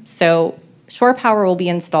program. So shore power will be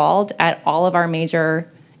installed at all of our major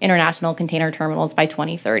international container terminals by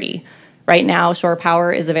 2030. Right now, shore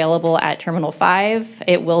power is available at Terminal 5.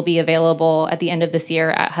 It will be available at the end of this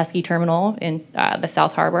year at Husky Terminal in the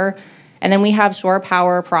South Harbor. And then we have shore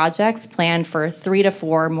power projects planned for 3 to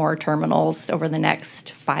 4 more terminals over the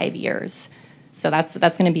next 5 years. So that's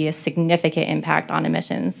going to be a significant impact on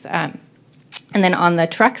emissions. And then on the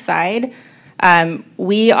truck side,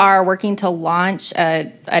 we are working to launch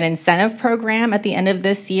an incentive program at the end of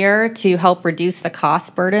this year to help reduce the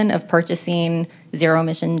cost burden of purchasing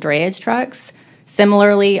zero-emission drayage trucks.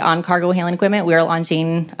 Similarly, on cargo handling equipment, we are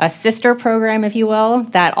launching a sister program, if you will,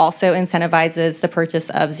 that also incentivizes the purchase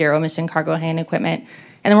of zero-emission cargo handling equipment.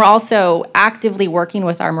 And then we're also actively working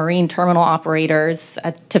with our marine terminal operators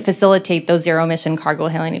to facilitate those zero-emission cargo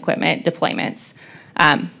handling equipment deployments.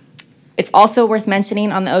 It's also worth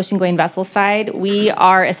mentioning on the ocean-going vessel side, we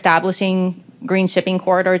are establishing green shipping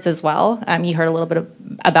corridors as well. You heard a little bit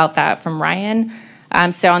about that from Ryan.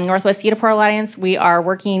 So on Northwest Cedar Alliance, we are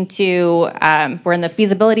working to, we're in the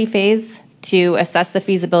feasibility phase to assess the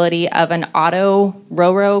feasibility of an auto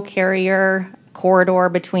ro-ro carrier corridor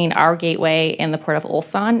between our gateway and the Port of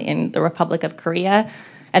Ulsan in the Republic of Korea.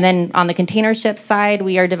 And then on the container ship side,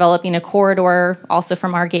 we are developing a corridor also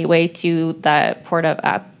from our gateway to the Port of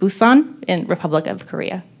Busan in Republic of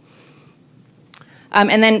Korea.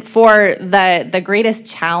 And then for the greatest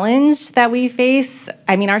challenge that we face,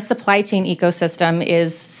 I mean, our supply chain ecosystem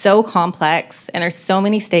is so complex and there's so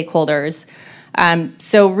many stakeholders.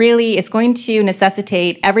 So really, it's going to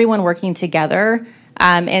necessitate everyone working together.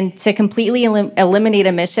 And to completely eliminate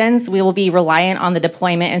emissions, we will be reliant on the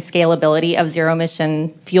deployment and scalability of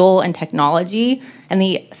zero-emission fuel and technology and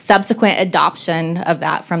the subsequent adoption of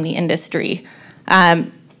that from the industry,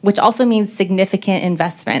 which also means significant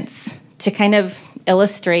investments. To kind of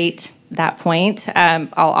illustrate that point, I'll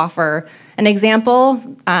offer an example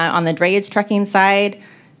on the drayage trucking side.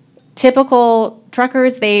 Typical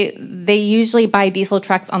truckers, they usually buy diesel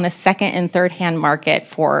trucks on the second and third hand market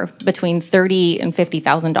for between $30,000 and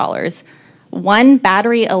 $50,000. One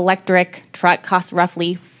battery electric truck costs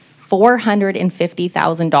roughly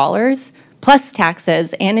 $450,000 plus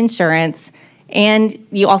taxes and insurance, and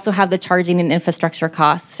you also have the charging and infrastructure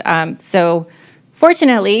costs. So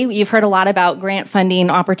fortunately, you've heard a lot about grant funding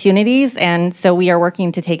opportunities, and so we are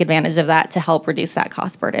working to take advantage of that to help reduce that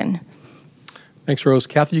cost burden. Thanks, Rose.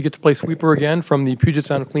 Kathy, you get to play sweeper again from the Puget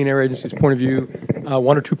Sound Clean Air Agency's point of view.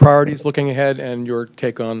 One or two priorities looking ahead and your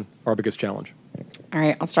take on our biggest challenge. All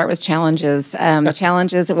right, I'll start with challenges. The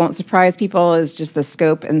challenges, it won't surprise people, is just the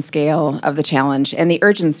scope and scale of the challenge and the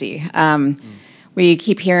urgency. We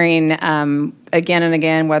keep hearing again and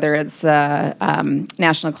again, whether it's the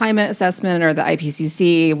National Climate Assessment or the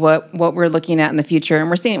IPCC, what we're looking at in the future, and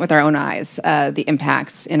we're seeing it with our own eyes, the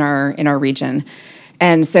impacts in our region.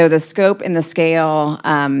 And so the scope and the scale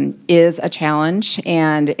is a challenge,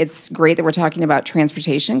 and it's great that we're talking about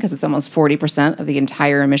transportation because it's almost 40% of the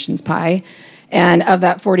entire emissions pie. And of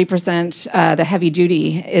that 40%, the heavy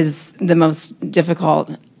duty is the most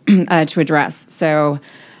difficult to address. So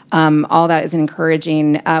all that is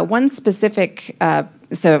encouraging. One specific,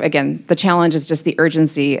 so again, the challenge is just the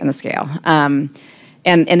urgency and the scale.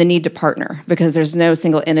 And the need to partner, because there's no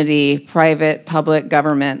single entity, private, public,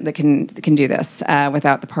 government, that can do this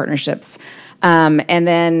without the partnerships. And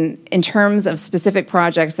then in terms of specific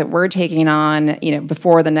projects that we're taking on,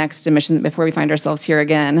 before the next emission, before we find ourselves here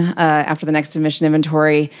again, after the next emission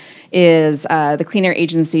inventory, is the Clean Air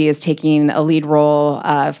Agency is taking a lead role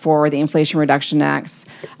for the Inflation Reduction Act's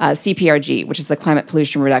CPRG, which is the Climate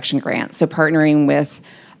Pollution Reduction Grant. So partnering with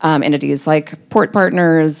entities like port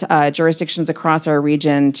partners, jurisdictions across our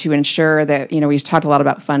region to ensure that, we've talked a lot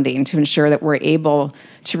about funding, to ensure that we're able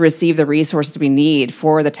to receive the resources we need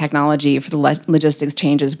for the technology, for the logistics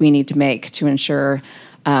changes we need to make to ensure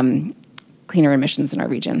cleaner emissions in our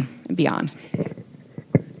region and beyond.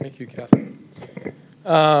 Thank you, Kathy.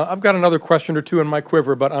 I've got another question or two in my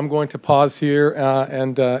quiver, but I'm going to pause here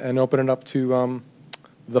and open it up to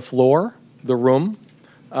the floor, the room.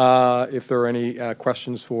 If there are any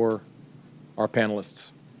questions for our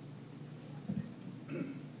panelists.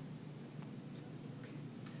 I'm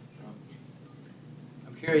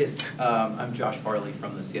curious, I'm Josh Farley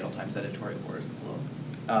from the Seattle Times editorial board.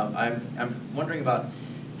 I'm wondering about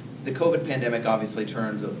the COVID pandemic obviously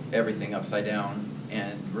turned everything upside down,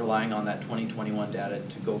 and relying on that 2021 data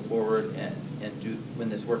to go forward and do when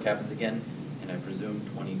this work happens again, and I presume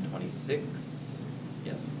 2026,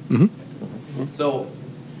 yes? Mm-hmm. Okay. So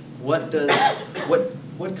what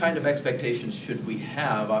kind of expectations should we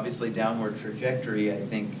have? Obviously, downward trajectory. I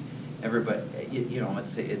think everybody,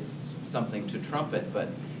 it's something to trumpet. But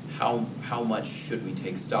how much should we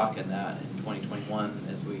take stock in that in 2021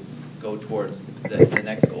 as we go towards the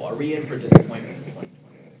next goal? Are we in for disappointment in 2026?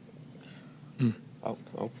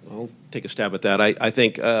 I'll take a stab at that. I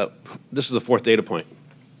think this is the fourth data point.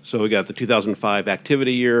 So we got the 2005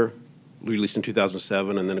 activity year, released in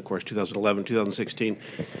 2007, and then, of course, 2011, 2016,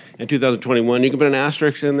 and 2021. You can put an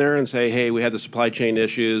asterisk in there and say, hey, we had the supply chain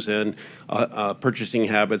issues and purchasing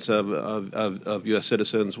habits of U.S.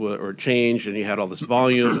 citizens were changed, and you had all this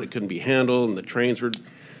volume that couldn't be handled, and the trains were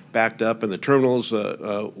backed up, and the terminals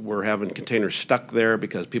were having containers stuck there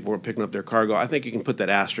because people weren't picking up their cargo. I think you can put that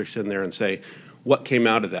asterisk in there and say, what came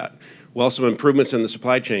out of that? Well, some improvements in the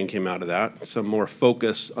supply chain came out of that, some more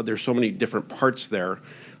focus. There's so many different parts there.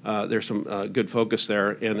 There's some good focus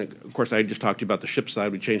there. And, of course, I just talked to you about the ship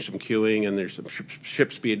side. We changed some queuing, and there's some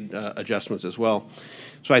ship speed adjustments as well.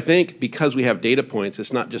 So I think because we have data points,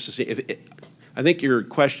 it's not just to see. I think your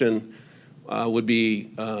question would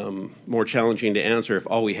be more challenging to answer if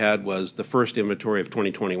all we had was the first inventory of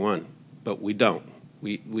 2021, but we don't.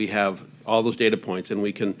 We have all those data points, and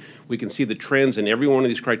we can see the trends in every one of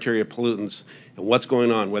these criteria pollutants and what's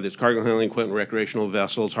going on, whether it's cargo handling equipment, recreational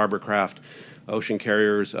vessels, harbor craft, ocean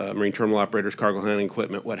carriers, marine terminal operators, cargo handling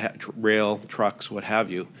equipment, rail, trucks, what have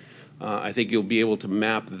you. I think you'll be able to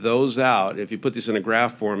map those out. If you put this in a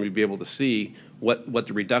graph form, you'll be able to see what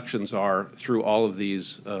the reductions are through all of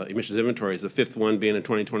these emissions inventories, the fifth one being in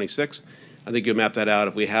 2026. I think you'll map that out.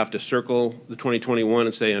 If we have to circle the 2021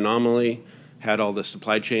 and say anomaly, had all the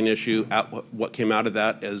supply chain issue, what came out of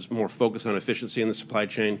that as more focus on efficiency in the supply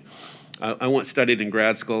chain. I once studied in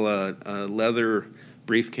grad school a leather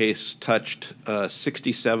briefcase touched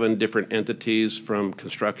 67 different entities, from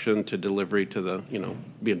construction to delivery to the,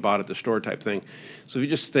 being bought at the store type thing. So if you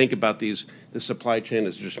just think about the supply chain,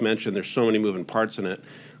 as just mentioned, there's so many moving parts in it.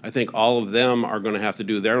 I think all of them are going to have to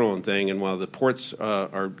do their own thing, and while the ports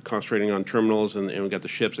are concentrating on terminals, and we've got the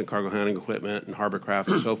ships and cargo handling equipment and harbor craft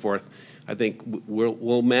and so forth, I think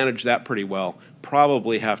we'll manage that pretty well.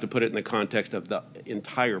 Probably have to put it in the context of the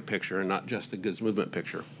entire picture and not just the goods movement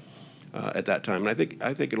picture at that time. And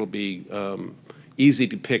I think it'll be easy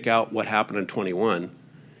to pick out what happened in 21.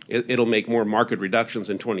 It'll make more market reductions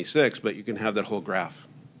in 26, but you can have that whole graph.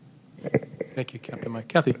 Thank you, Captain Mike.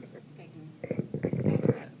 Kathy.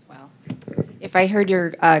 If I heard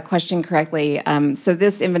your question correctly, so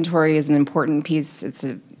this inventory is an important piece. It's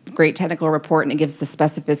a great technical report, and it gives the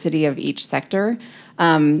specificity of each sector.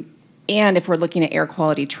 And if we're looking at air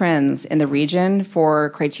quality trends in the region for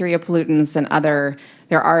criteria pollutants and other,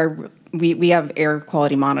 we have air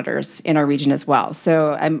quality monitors in our region as well.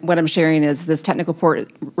 So what I'm sharing is this technical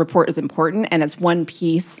report is important, and it's one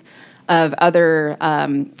piece of other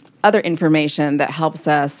information that helps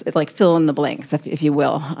us fill in the blanks, if you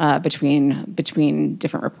will, between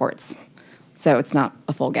different reports. So it's not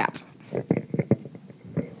a full gap.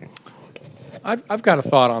 I've got a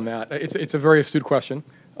thought on that. It's a very astute question.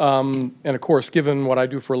 And of course, given what I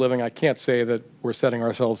do for a living, I can't say that we're setting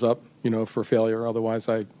ourselves up, for failure. Otherwise,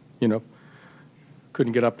 I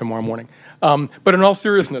couldn't get up tomorrow morning. But in all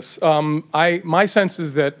seriousness, my sense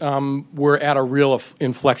is that we're at a real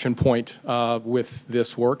inflection point with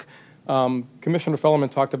this work. Commissioner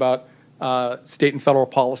Fellerman talked about state and federal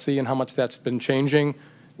policy and how much that's been changing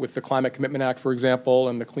with the Climate Commitment Act, for example,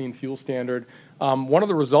 and the Clean Fuel Standard. One of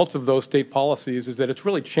the results of those state policies is that it's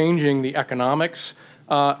really changing the economics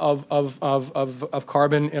of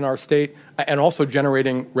carbon in our state, and also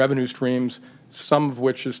generating revenue streams, some of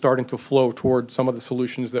which is starting to flow toward some of the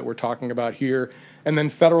solutions that we're talking about here. And then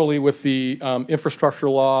federally with the infrastructure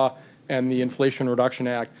law and the Inflation Reduction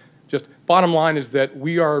Act, just bottom line is that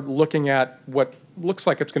we are looking at what looks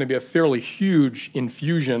like it's going to be a fairly huge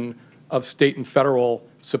infusion of state and federal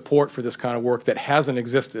support for this kind of work that hasn't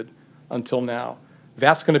existed until now.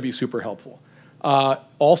 That's going to be super helpful.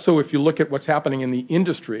 Also, if you look at what's happening in the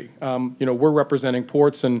industry, we're representing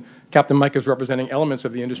ports, and Captain Mike is representing elements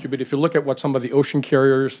of the industry, but if you look at what some of the ocean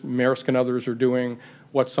carriers, Maersk and others are doing,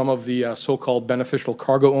 what some of the so-called beneficial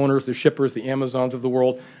cargo owners, the shippers, the Amazons of the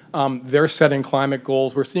world, they're setting climate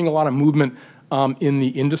goals. We're seeing a lot of movement in the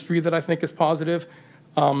industry that I think is positive.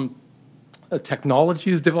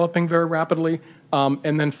 Technology is developing very rapidly.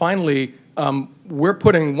 And then finally, we're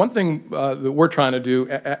putting, one thing that we're trying to do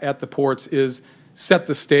at the ports is set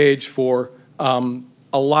the stage for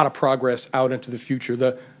a lot of progress out into the future.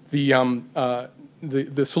 The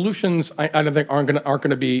solutions, I don't think, aren't going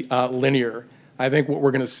to be linear. I think what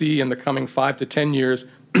we're going to see in the coming 5 to 10 years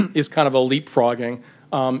is kind of a leapfrogging,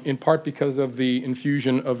 in part because of the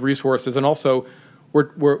infusion of resources. And also,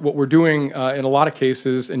 what we're doing in a lot of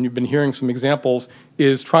cases, and you've been hearing some examples,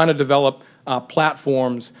 is trying to develop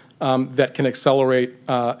platforms that can accelerate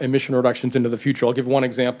emission reductions into the future. I'll give one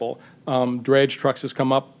example. Dredge trucks has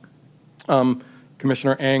come up.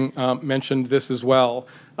 Commissioner Eng mentioned this as well.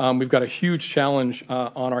 We've got a huge challenge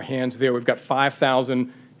on our hands there. We've got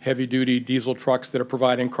 5,000 heavy-duty diesel trucks that are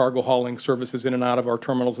providing cargo hauling services in and out of our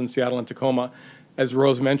terminals in Seattle and Tacoma. As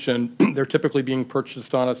Rose mentioned, they're typically being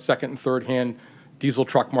purchased on a second and third-hand diesel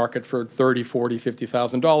truck market for $30,000, $40,000,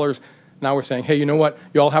 $50,000. Now we're saying, hey, you know what?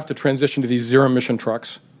 You all have to transition to these zero-emission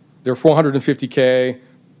trucks. They're $450K,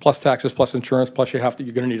 plus taxes, plus insurance, plus you're going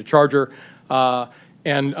to need a charger.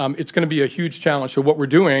 And it's going to be a huge challenge. So what we're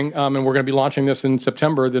doing, and we're going to be launching this in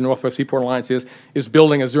September, the Northwest Seaport Alliance is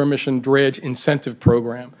building a zero-emission dredge incentive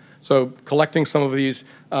program. So collecting some of these,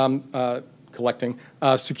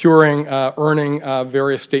 securing, earning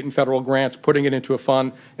various state and federal grants, putting it into a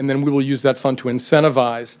fund, and then we will use that fund to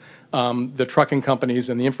incentivize the trucking companies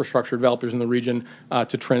and the infrastructure developers in the region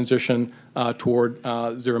to transition toward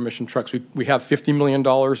zero-emission trucks. We have $50 million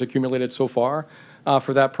accumulated so far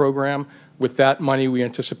for that program. With that money, we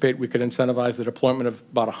anticipate we could incentivize the deployment of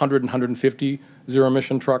about 100 and 150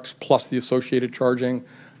 zero-emission trucks, plus the associated charging,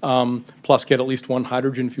 plus get at least one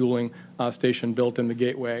hydrogen fueling station built in the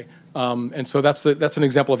gateway. And so that's an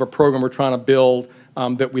example of a program we're trying to build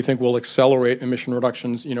that we think will accelerate emission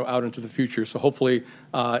reductions, out into the future. So hopefully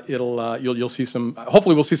you'll see some.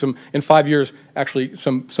 Hopefully we'll see some in 5 years. Actually,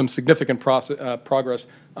 some significant progress,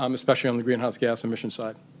 especially on the greenhouse gas emission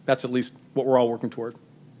side. That's at least what we're all working toward.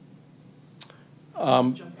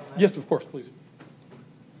 Yes, of course, please.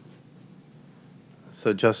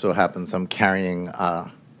 So just so happens I'm carrying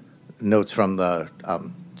notes from the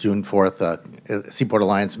June 4th Seaport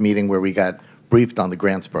Alliance meeting where we got briefed on the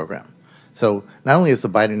grants program. So not only is the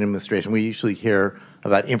Biden administration, we usually hear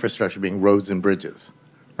about infrastructure being roads and bridges,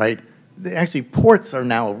 right? Actually, ports are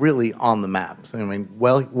now really on the maps. I mean,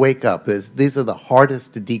 well, wake up. These are the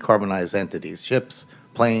hardest to decarbonize entities: ships,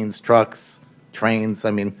 planes, trucks, trains.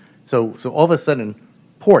 I mean, so all of a sudden,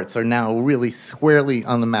 ports are now really squarely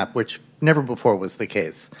on the map, which never before was the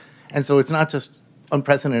case. And so it's not just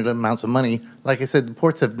unprecedented amounts of money. Like I said, the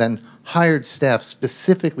ports have then hired staff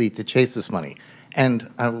specifically to chase this money.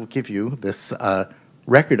 And I will give you this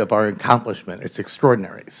record of our accomplishment. It's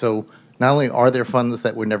extraordinary. So not only are there funds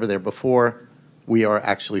that were never there before, we are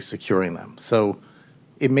actually securing them. So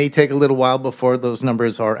it may take a little while before those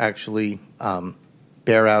numbers are actually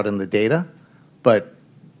bear out in the data, but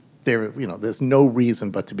there's no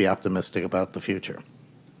reason but to be optimistic about the future.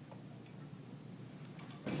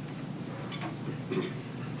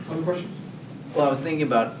 Other questions? Well, I was thinking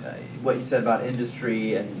about what you said about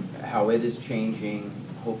industry and how it is changing,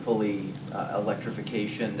 hopefully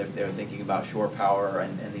electrification, they're thinking about shore power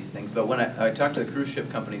and these things. But when I talked to the cruise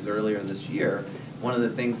ship companies earlier this year, one of the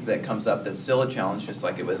things that comes up that's still a challenge, just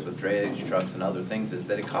like it was with drayage trucks and other things, is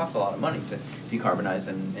that it costs a lot of money to decarbonize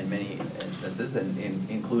in many instances, and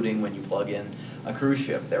including when you plug in a cruise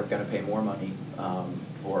ship, they're going to pay more money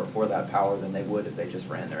for that power than they would if they just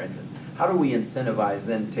ran their engines. How do we incentivize,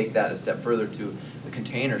 then take that a step further to the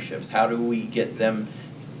container ships? How do we get them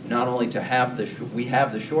not only to have we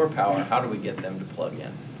have the shore power, how do we get them to plug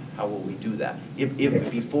in? How will we do that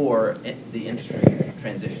if before the industry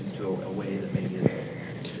transitions to a way that maybe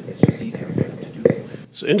it's just easier for them to do so?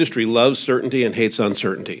 So industry loves certainty and hates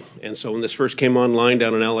uncertainty. And so when this first came online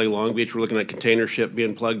down in LA Long Beach, we're looking at container ship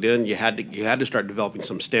being plugged in. You had to start developing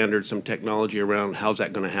some standards, some technology around how's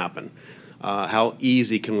that going to happen. How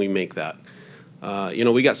easy can we make that?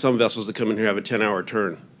 We got some vessels that come in here have a 10-hour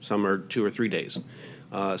turn. Some are 2 or 3 days.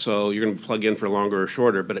 So you're going to plug in for longer or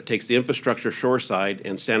shorter, but it takes the infrastructure shore side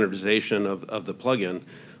and standardization of the plug-in,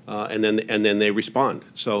 and then they respond.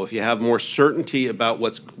 So if you have more certainty about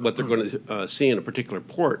what they're going to see in a particular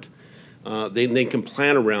port, they can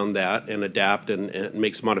plan around that and adapt and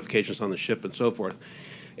make some modifications on the ship and so forth.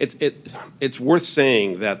 It's worth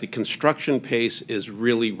saying that the construction pace is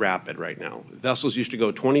really rapid right now. Vessels used to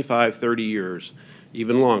go 25, 30 years,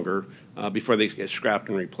 even longer, before they get scrapped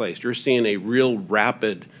and replaced. You're seeing a real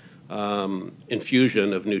rapid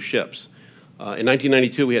infusion of new ships. In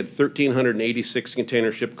 1992, we had 1,386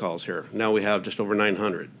 container ship calls here. Now we have just over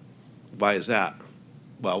 900. Why is that?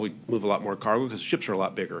 Well, we move a lot more cargo because the ships are a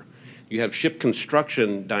lot bigger. You have ship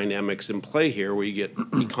construction dynamics in play here where you get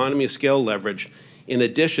economy of scale leverage in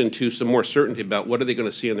addition to some more certainty about what are they going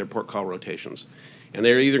to see in their port call rotations. And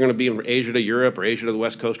they're either going to be in Asia to Europe or Asia to the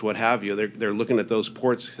West Coast, what have you. They're looking at those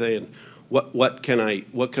ports saying, what can I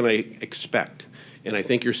expect? And I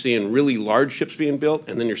think you're seeing really large ships being built,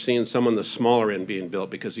 and then you're seeing some on the smaller end being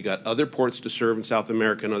built because you got other ports to serve in South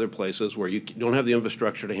America and other places where you don't have the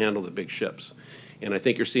infrastructure to handle the big ships. And I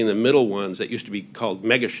think you're seeing the middle ones that used to be called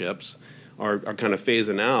mega ships are kind of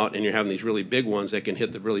phasing out, and you're having these really big ones that can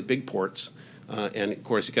hit the really big ports. And of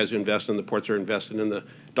course, you guys who invest in the ports are investing in the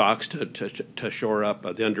docks to shore up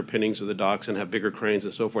the underpinnings of the docks and have bigger cranes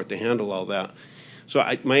and so forth to handle all that. So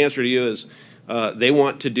my answer to you is they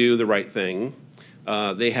want to do the right thing.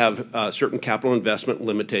 They have certain capital investment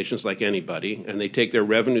limitations like anybody, and they take their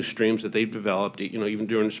revenue streams that they've developed, even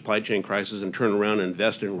during the supply chain crisis, and turn around and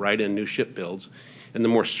invest in new ship builds. And the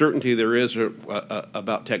more certainty there is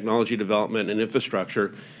about technology development and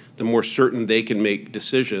infrastructure, the more certain they can make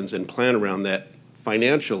decisions and plan around that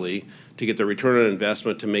financially to get the return on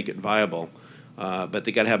investment to make it viable. But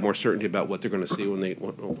they got to have more certainty about what they're going to see when they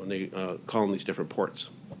call in these different ports.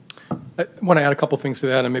 I want to add a couple things to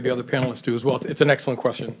that, and maybe other panelists do as well. It's an excellent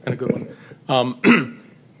question and a good one.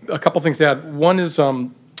 A couple things to add. One is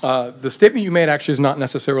The statement you made actually is not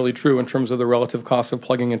necessarily true in terms of the relative cost of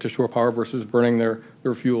plugging into shore power versus burning their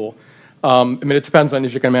fuel. I mean, it depends on,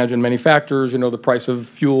 as you can imagine, many factors, the price of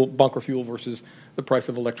fuel, bunker fuel versus the price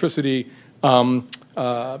of electricity. But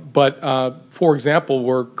for example,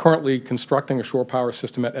 we're currently constructing a shore power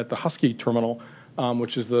system at the Husky terminal,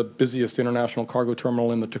 which is the busiest international cargo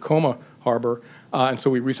terminal in the Tacoma harbor. And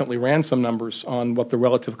so we recently ran some numbers on what the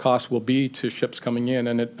relative cost will be to ships coming in,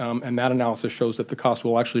 and that analysis shows that the cost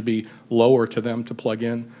will actually be lower to them to plug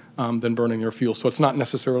in than burning their fuel. So it's not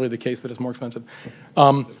necessarily the case that it's more expensive.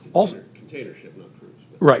 Also, container ship, not cruise.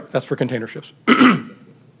 Right, that's for container ships.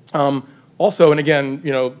 Also, and again,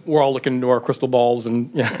 we're all looking into our crystal balls,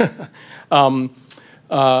 and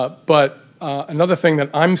but another thing that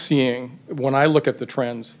I'm seeing when I look at the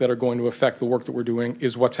trends that are going to affect the work that we're doing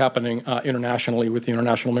is what's happening internationally with the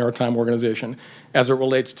International Maritime Organization as it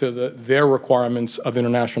relates to their requirements of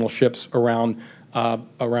international ships around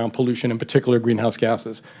pollution, in particular greenhouse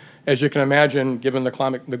gases. As you can imagine, given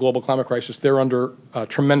the global climate crisis, they're under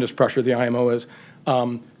tremendous pressure, the IMO is,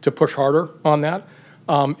 to push harder on that.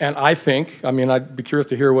 And I think, I'd be curious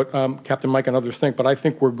to hear what Captain Mike and others think, but I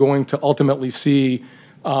think we're going to ultimately see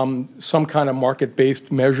some kind of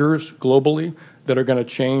market-based measures globally that are going to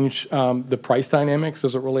change the price dynamics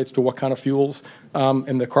as it relates to what kind of fuels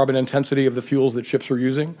and the carbon intensity of the fuels that ships are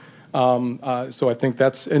using. So I think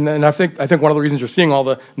that's, and then I think one of the reasons you're seeing all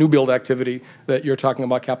the new build activity that you're talking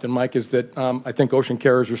about, Captain Mike, is that I think ocean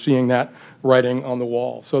carriers are seeing that writing on the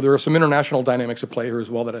wall. So there are some international dynamics at play here as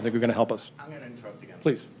well that I think are going to help us. I'm going to interrupt again.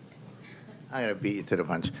 Please. I'm going to beat you to the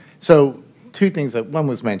punch. So two things. One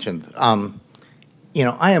was mentioned.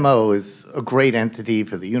 IMO is a great entity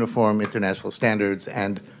for the uniform international standards,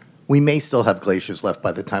 and we may still have glaciers left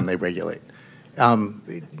by the time they regulate.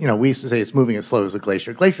 We used to say it's moving as slow as a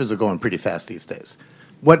glacier. Glaciers are going pretty fast these days.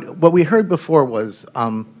 What we heard before was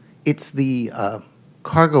it's the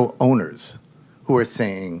cargo owners who are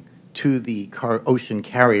saying to the ocean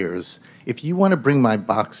carriers, if you want to bring my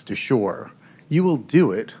box to shore, you will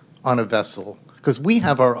do it on a vessel. Because we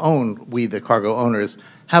have our own, we the cargo owners,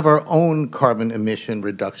 have our own carbon emission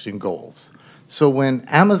reduction goals. So when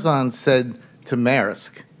Amazon said to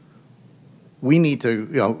Maersk, we need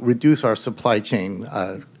to reduce our supply chain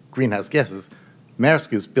greenhouse gases,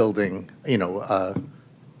 Maersk is building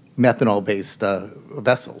methanol-based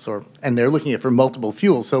vessels, and they're looking at for multiple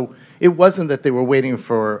fuels. So it wasn't that they were waiting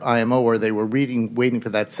for IMO or they were waiting for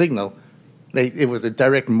that signal. It was a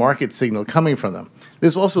direct market signal coming from them.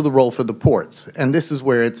 There's also the role for the ports, and this is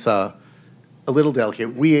where it's a little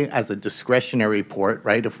delicate. We, as a discretionary port,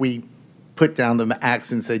 right, if we put down the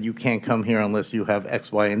axe and said you can't come here unless you have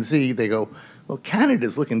X, Y, and Z, they go, well,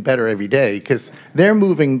 Canada's looking better every day because they're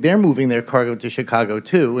moving their cargo to Chicago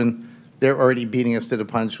too, and they're already beating us to the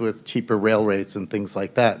punch with cheaper rail rates and things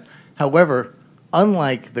like that. However,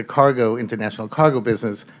 unlike the international cargo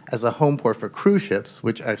business, as a home port for cruise ships,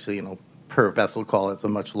 which actually, per vessel call is a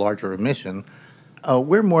much larger emission,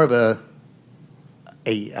 we're more of a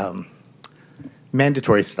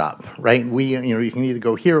mandatory stop, right? You can either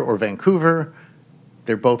go here or Vancouver.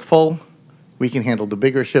 They're both full. We can handle the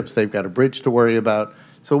bigger ships. They've got a bridge to worry about.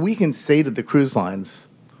 So we can say to the cruise lines,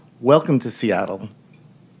 welcome to Seattle.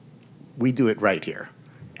 We do it right here.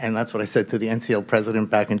 And that's what I said to the NCL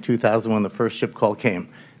president back in 2000 when the first ship call came.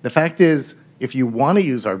 The fact is, if you want to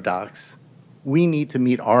use our docks, we need to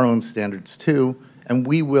meet our own standards too, and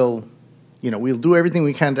we will, we'll do everything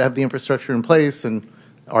we can to have the infrastructure in place, and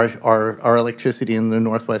our electricity in the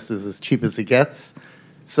Northwest is as cheap as it gets.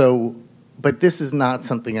 So, but this is not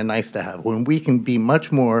something a nice to have. When we can be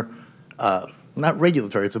much more, not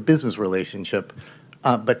regulatory, it's a business relationship,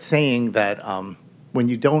 but saying that when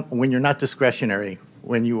you're not discretionary,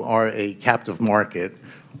 when you are a captive market,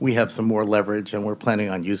 we have some more leverage, and we're planning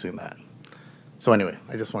on using that. So anyway,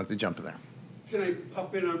 I just wanted to jump in there. Can I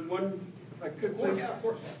pop in on one, if I could, please?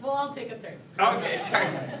 We'll all take a turn. Okay, sorry.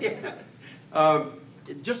 Yeah.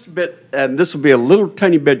 Just a bit, and this will be a little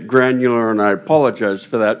tiny bit granular, and I apologize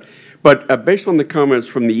for that, but based on the comments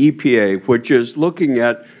from the EPA, which is looking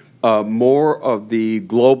at more of the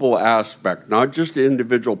global aspect, not just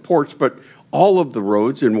individual ports, but all of the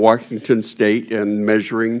roads in Washington State and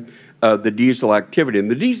measuring the diesel activity. And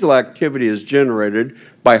the diesel activity is generated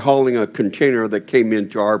by hauling a container that came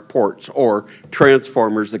into our ports or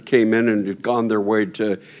transformers that came in and had gone their way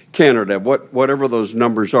to Canada, whatever those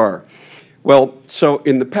numbers are. Well, so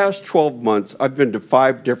in the past 12 months, I've been to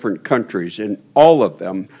 5 different countries, and all of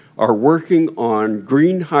them are working on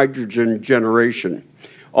green hydrogen generation.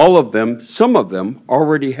 All of them, some of them,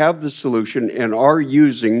 already have the solution and are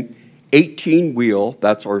using 18-wheel,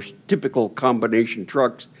 that's our typical combination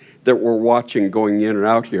trucks, that we're watching going in and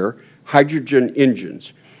out here, hydrogen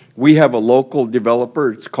engines. We have a local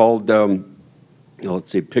developer, it's called,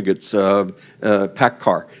 let's see, Puget's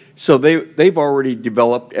PACCAR. So they've already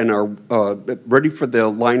developed and are ready for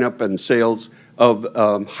the lineup and sales of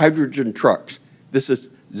hydrogen trucks. This is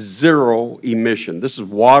zero emission. This is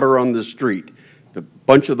water on the street. A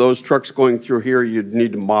bunch of those trucks going through here, you'd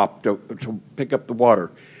need a mop to pick up the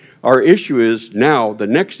water. Our issue is now, the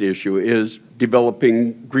next issue is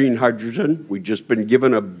developing green hydrogen. We've just been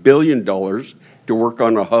given $1 billion to work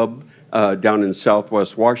on a hub down in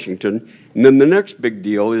Southwest Washington. And then the next big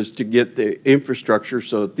deal is to get the infrastructure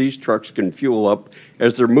so that these trucks can fuel up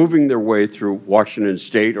as they're moving their way through Washington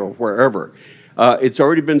State or wherever. It's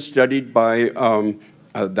already been studied by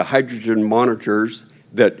the hydrogen monitors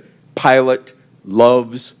that Pilot,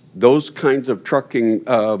 Loves, those kinds of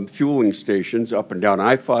trucking fueling stations up and down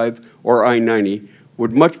I-5 or I-90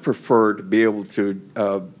 would much prefer to be able to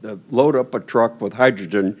load up a truck with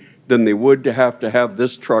hydrogen than they would to have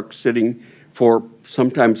this truck sitting for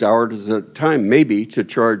sometimes hours at a time, maybe to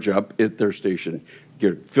charge up at their station.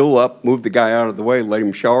 Fill up, move the guy out of the way, let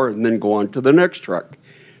him shower, and then go on to the next truck.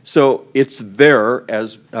 So it's there,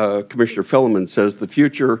 as Commissioner Filliman says, the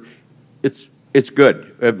future, it's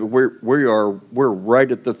good. We're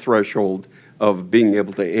right at the threshold of being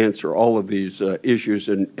able to answer all of these issues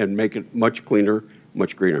and make it much cleaner,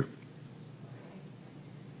 much greener.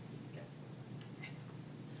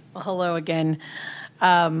 Well, hello again.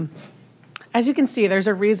 As you can see, there's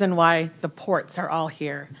a reason why the ports are all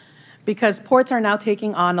here, because ports are now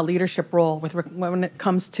taking on a leadership role when it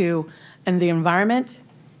comes to the environment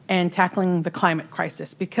and tackling the climate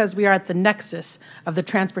crisis, because we are at the nexus of the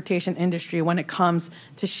transportation industry when it comes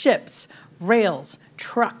to ships, rails,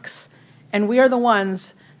 trucks, and we are the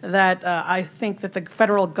ones that I think that the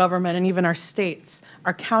federal government and even our states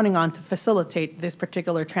are counting on to facilitate this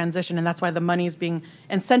particular transition, and that's why the money is being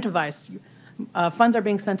incentivized. Funds are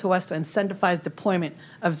being sent to us to incentivize deployment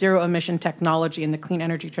of zero-emission technology in the clean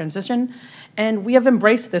energy transition, and we have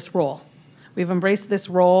embraced this role. We've embraced this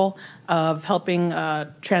role of helping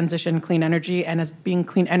transition clean energy and as being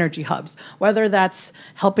clean energy hubs, whether that's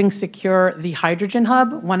helping secure the hydrogen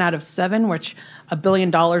hub, 1 out of 7, which $1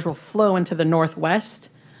 billion will flow into the Northwest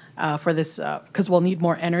for this, because we'll need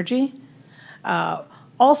more energy.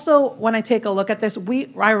 Also, when I take a look at this,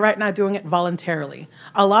 we are right now doing it voluntarily.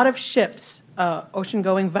 A lot of ships,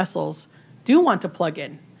 ocean-going vessels, do want to plug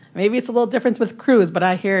in. Maybe it's a little different with cruise, but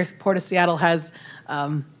I hear Port of Seattle has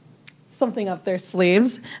something up their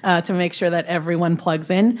sleeves to make sure that everyone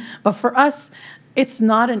plugs in. But for us, it's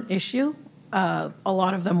not an issue. A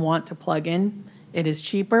lot of them want to plug in. It is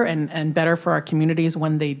cheaper and better for our communities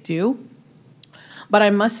when they do. But I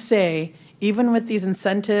must say, even with these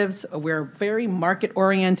incentives, we're very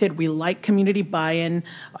market-oriented. We like community buy-in,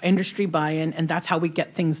 industry buy-in, and that's how we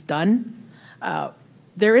get things done.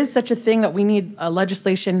 There is such a thing that we need a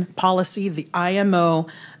legislation policy. The IMO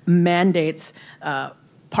mandates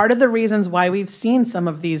part of the reasons why we've seen some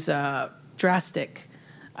of these drastic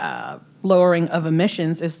lowering of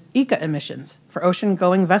emissions is ECA emissions for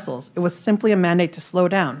ocean-going vessels. It was simply a mandate to slow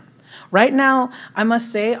down. Right now, I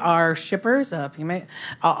must say, our shippers,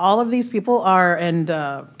 all of these people are and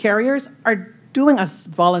carriers are doing a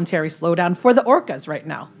voluntary slowdown for the orcas right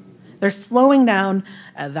now. They're slowing down.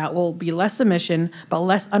 That will be less emission, but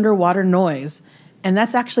less underwater noise, and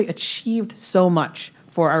that's actually achieved so much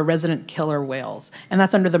for our resident killer whales, and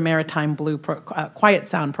that's under the Maritime Blue Quiet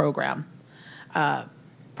Sound program.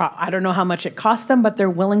 I don't know how much it costs them, but they're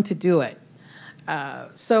willing to do it.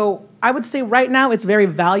 So I would say right now it's very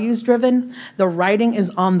values-driven. The writing is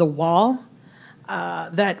on the wall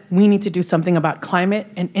that we need to do something about climate,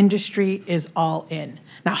 and industry is all in.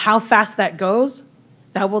 Now, how fast that goes,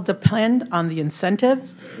 that will depend on the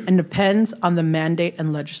incentives and depends on the mandate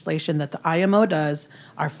and legislation that the IMO does,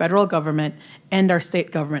 our federal government, and our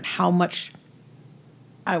state government, how much,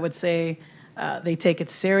 I would say, they take it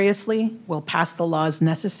seriously, will pass the laws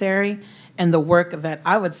necessary, and the work that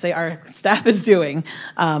I would say our staff is doing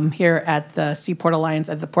here at the Seaport Alliance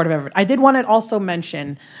at the Port of Everett. I did want to also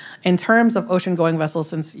mention, in terms of ocean-going vessels,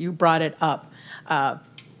 since you brought it up,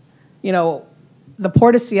 you know, the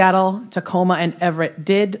Port of Seattle, Tacoma, and Everett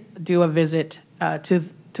did do a visit to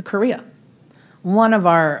Korea, one of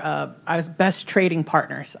our best trading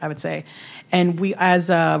partners, I would say. And we, as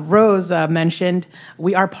Rose mentioned,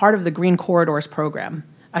 we are part of the Green Corridors program,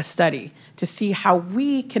 a study to see how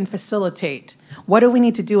we can facilitate. What do we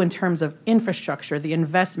need to do in terms of infrastructure, the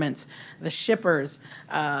investments, the shippers,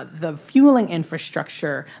 the fueling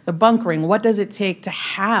infrastructure, the bunkering? What does it take to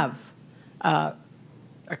have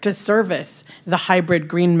to service the hybrid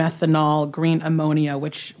green methanol, green ammonia,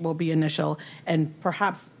 which will be initial, and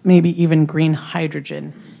perhaps maybe even green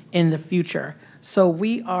hydrogen in the future. So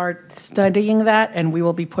we are studying that, and we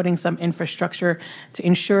will be putting some infrastructure to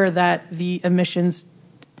ensure that the emissions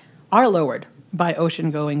are lowered by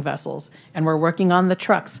ocean-going vessels, and we're working on the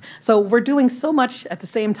trucks. So we're doing so much at the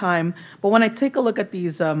same time, but when I take a look at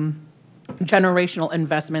these generational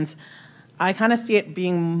investments, I kind of see it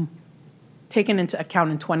being taken into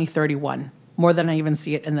account in 2031, more than I even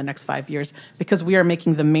see it in the next 5 years, because we are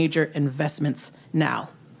making the major investments now,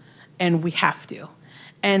 and we have to.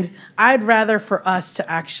 And I'd rather for us to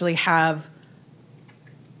actually have,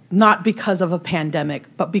 not because of a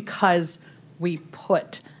pandemic, but because we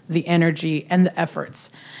put the energy and the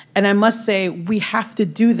efforts. And I must say, we have to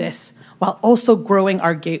do this while also growing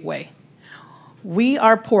our gateway. We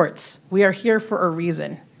are ports. We are here for a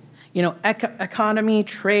reason. You know, economy,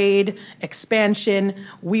 trade, expansion,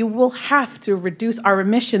 we will have to reduce our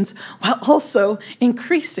emissions while also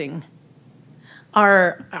increasing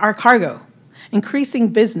our cargo, increasing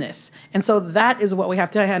business. And so that is what we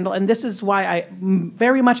have to handle. And this is why I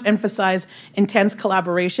very much emphasize intense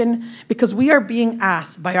collaboration, because we are being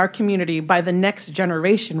asked by our community, by the next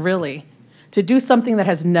generation really, to do something that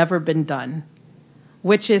has never been done,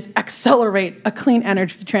 which is accelerate a clean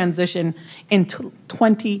energy transition in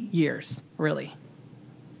 20 years, really.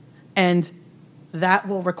 And that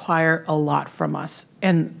will require a lot from us,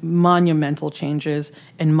 and monumental changes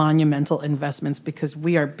and monumental investments, because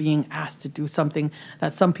we are being asked to do something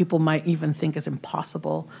that some people might even think is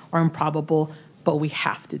impossible or improbable, but we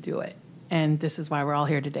have to do it. And this is why we're all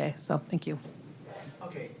here today. So thank you.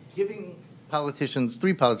 Okay, giving politicians,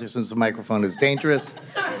 3 politicians, the microphone is dangerous,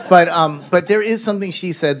 but there is something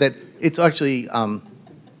she said that it's actually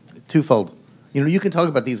twofold. You know, you can talk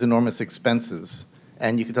about these enormous expenses,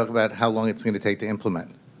 and you can talk about how long it's going to take to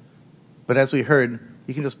implement. But as we heard,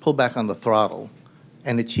 you can just pull back on the throttle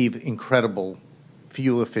and achieve incredible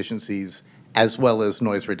fuel efficiencies as well as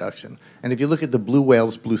noise reduction. And if you look at the Blue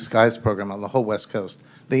Whales, Blue Skies program on the whole West Coast,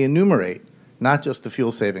 they enumerate not just the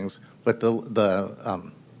fuel savings, but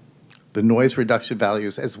the noise reduction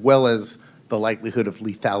values, as well as the likelihood of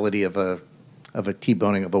lethality of a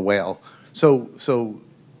T-boning of a whale. So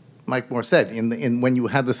Mike Moore said, when you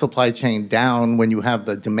have the supply chain down, when you have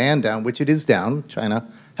the demand down, which it is down, China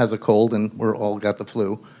has a cold and we're all got the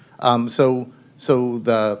flu. So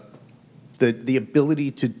the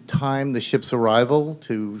ability to time the ship's arrival,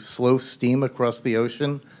 to slow steam across the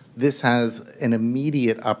ocean, this has an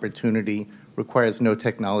immediate opportunity, requires no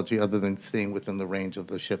technology other than staying within the range of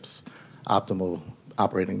the ship's optimal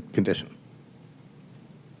operating condition.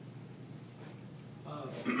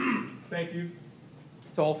 Thank you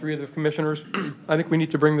to all 3 of the commissioners. I think we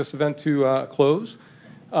need to bring this event to a close.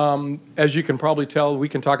 As you can probably tell, we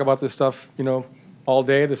can talk about this stuff, you know, all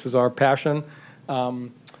day. This is our passion,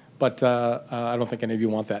 but I don't think any of you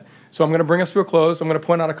want that. So I'm going to bring us to a close. I'm going to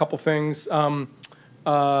point out a couple things.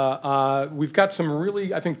 We've got some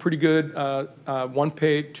really, I think, pretty good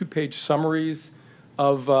 1-page, 2-page summaries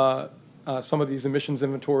of some of these emissions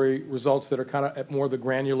inventory results that are kind of at more the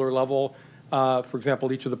granular level. For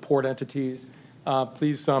example, each of the port entities.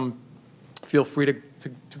 Please feel free to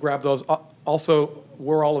grab those. Also,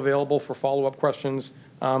 we're all available for follow-up questions,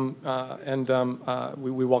 and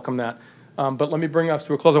we welcome that. But let me bring us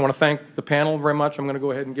to a close. I want to thank the panel very much. I'm going to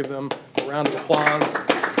go ahead and give them a round of applause.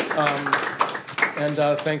 And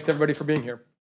thanks to everybody for being here.